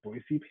this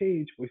Boise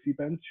page, Boise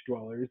Bench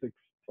Dwellers,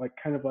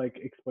 kind of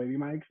explaining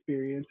my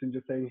experience and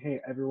just saying, hey,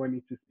 everyone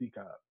needs to speak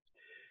up.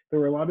 There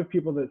were a lot of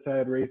people that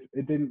said,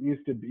 it didn't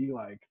used to be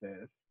like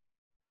this.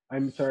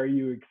 I'm sorry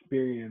you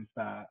experienced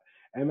that.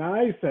 And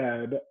I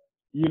said,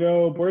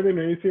 born and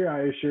raised here,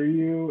 I assure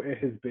you it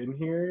has been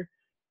here.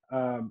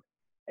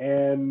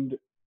 And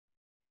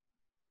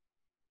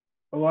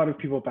a lot of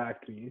people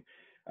backed me.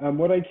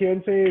 What I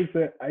can say is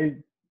that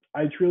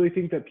I truly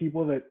think that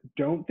people that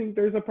don't think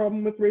there's a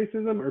problem with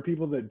racism, or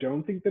people that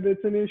don't think that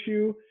it's an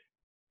issue,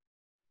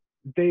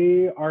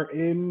 they are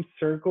in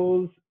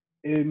circles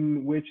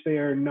in which they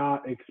are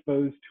not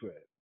exposed to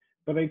it.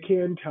 But I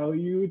can tell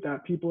you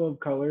that people of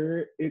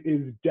color, it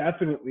is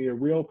definitely a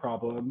real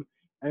problem.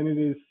 And it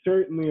is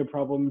certainly a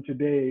problem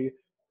today,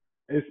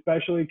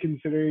 especially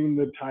considering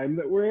the time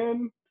that we're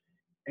in.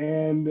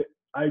 And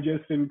I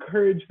just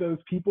encourage those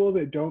people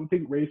that don't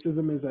think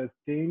racism is a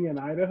thing in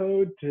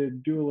Idaho to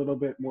do a little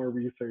bit more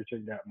research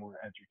and get more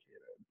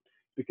educated,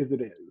 because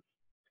it is.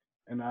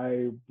 And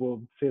I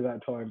will say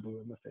that till I'm blue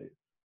in the face.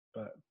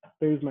 But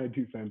there's my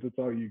 2 cents. It's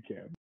all you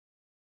can.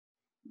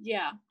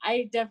 Yeah,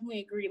 I definitely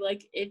agree.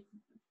 Like,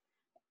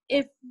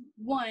 if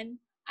one,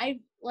 I've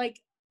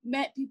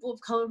met people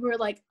of color who are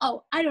like,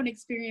 oh, I don't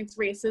experience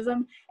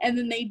racism, and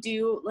then they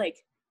do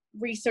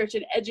research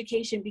and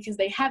education because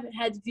they haven't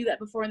had to do that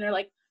before, and they're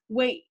like,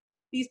 wait,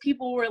 these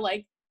people were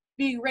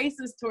being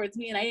racist towards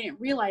me and I didn't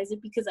realize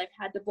it because I've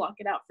had to block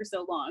it out for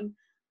so long.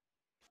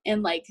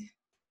 And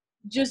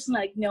just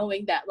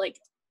knowing that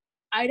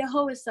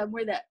Idaho is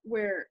somewhere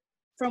where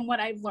from what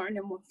I've learned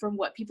and from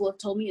what people have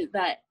told me, is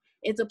that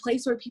it's a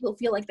place where people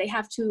feel like they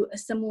have to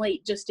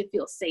assimilate just to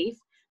feel safe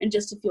and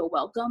just to feel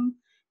welcome.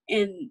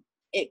 And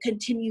it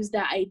continues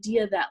that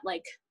idea that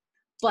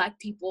Black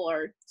people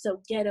are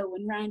so ghetto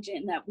and ranchant,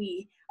 and that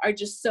we are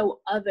just so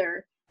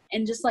other.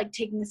 And just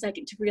taking a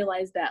second to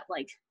realize that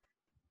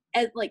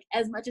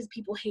as much as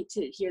people hate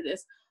to hear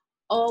this,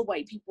 all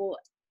white people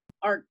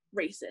are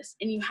racist,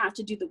 and you have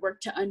to do the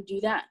work to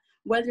undo that,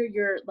 whether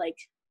you're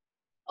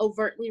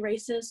overtly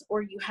racist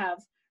or you have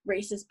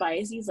racist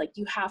biases.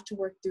 You have to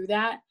work through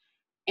that.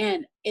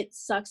 And it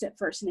sucks at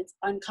first and it's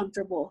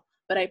uncomfortable,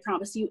 but I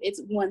promise you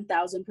it's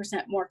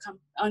 1000% more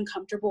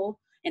uncomfortable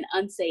and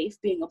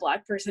unsafe being a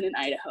Black person in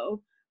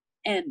Idaho.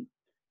 And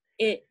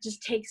it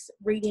just takes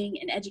reading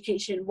and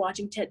education,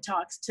 watching TED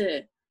Talks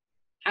to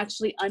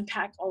actually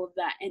unpack all of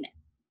that,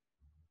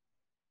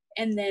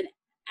 and then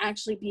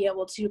actually be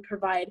able to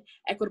provide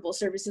equitable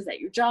services at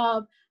your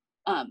job,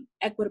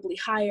 equitably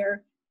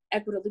hire,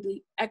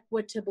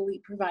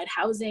 equitably provide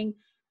housing.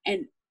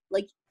 And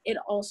it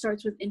all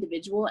starts with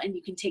individual, and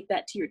you can take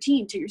that to your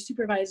team, to your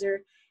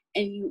supervisor,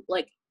 and you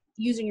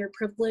using your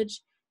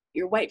privilege,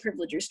 your white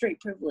privilege, your straight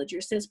privilege,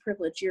 your cis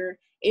privilege, your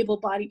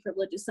able-bodied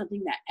privilege is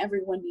something that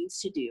everyone needs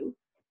to do,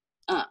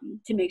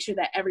 to make sure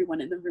that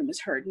everyone in the room is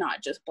heard,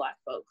 not just Black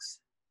folks.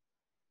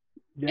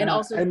 Yeah, and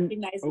also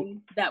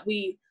recognizing that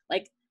we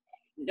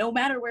no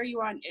matter where you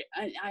are in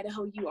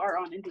Idaho, you are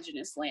on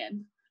Indigenous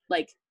land.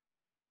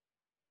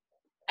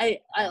 I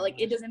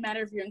it doesn't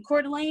matter if you're in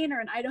Coeur d'Alene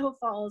or in Idaho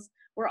Falls,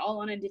 we're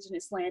all on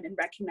Indigenous land, and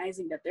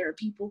recognizing that there are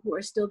people who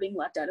are still being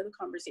left out of the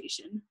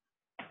conversation.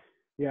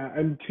 Yeah,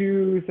 and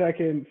 2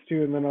 seconds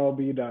too, and then I'll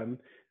be done.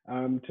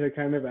 To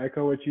kind of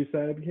echo what you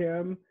said,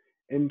 Cam,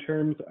 in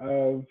terms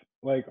of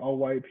all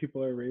white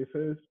people are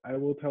racist, I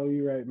will tell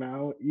you right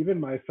now, even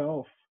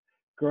myself,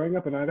 growing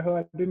up in Idaho,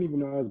 I didn't even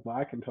know I was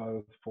Black until I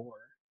was 4.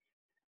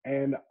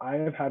 And I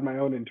have had my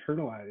own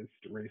internalized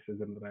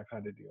racism that I've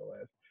had to deal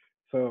with.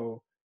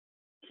 So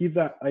keep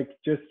that, like,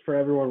 just for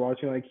everyone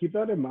watching, like, keep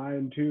that in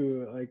mind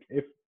too. Like,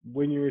 if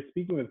when you're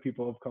speaking with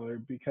people of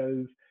color,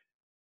 because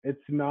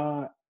it's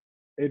not,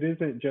 it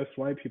isn't just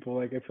white people.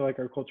 Like, I feel like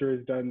our culture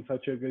has done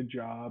such a good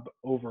job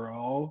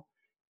overall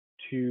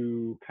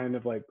to kind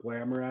of like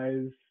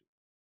glamorize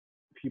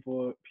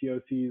people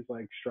POC's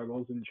like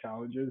struggles and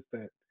challenges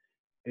that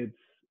it's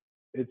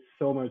it's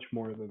so much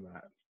more than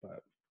that.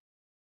 But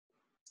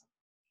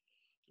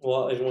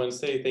Well, I just want to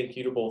say thank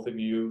you to both of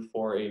you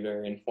for a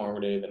very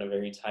informative and a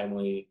very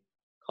timely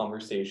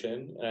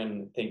conversation.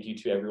 And thank you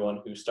to everyone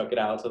who stuck it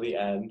out till the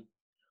end.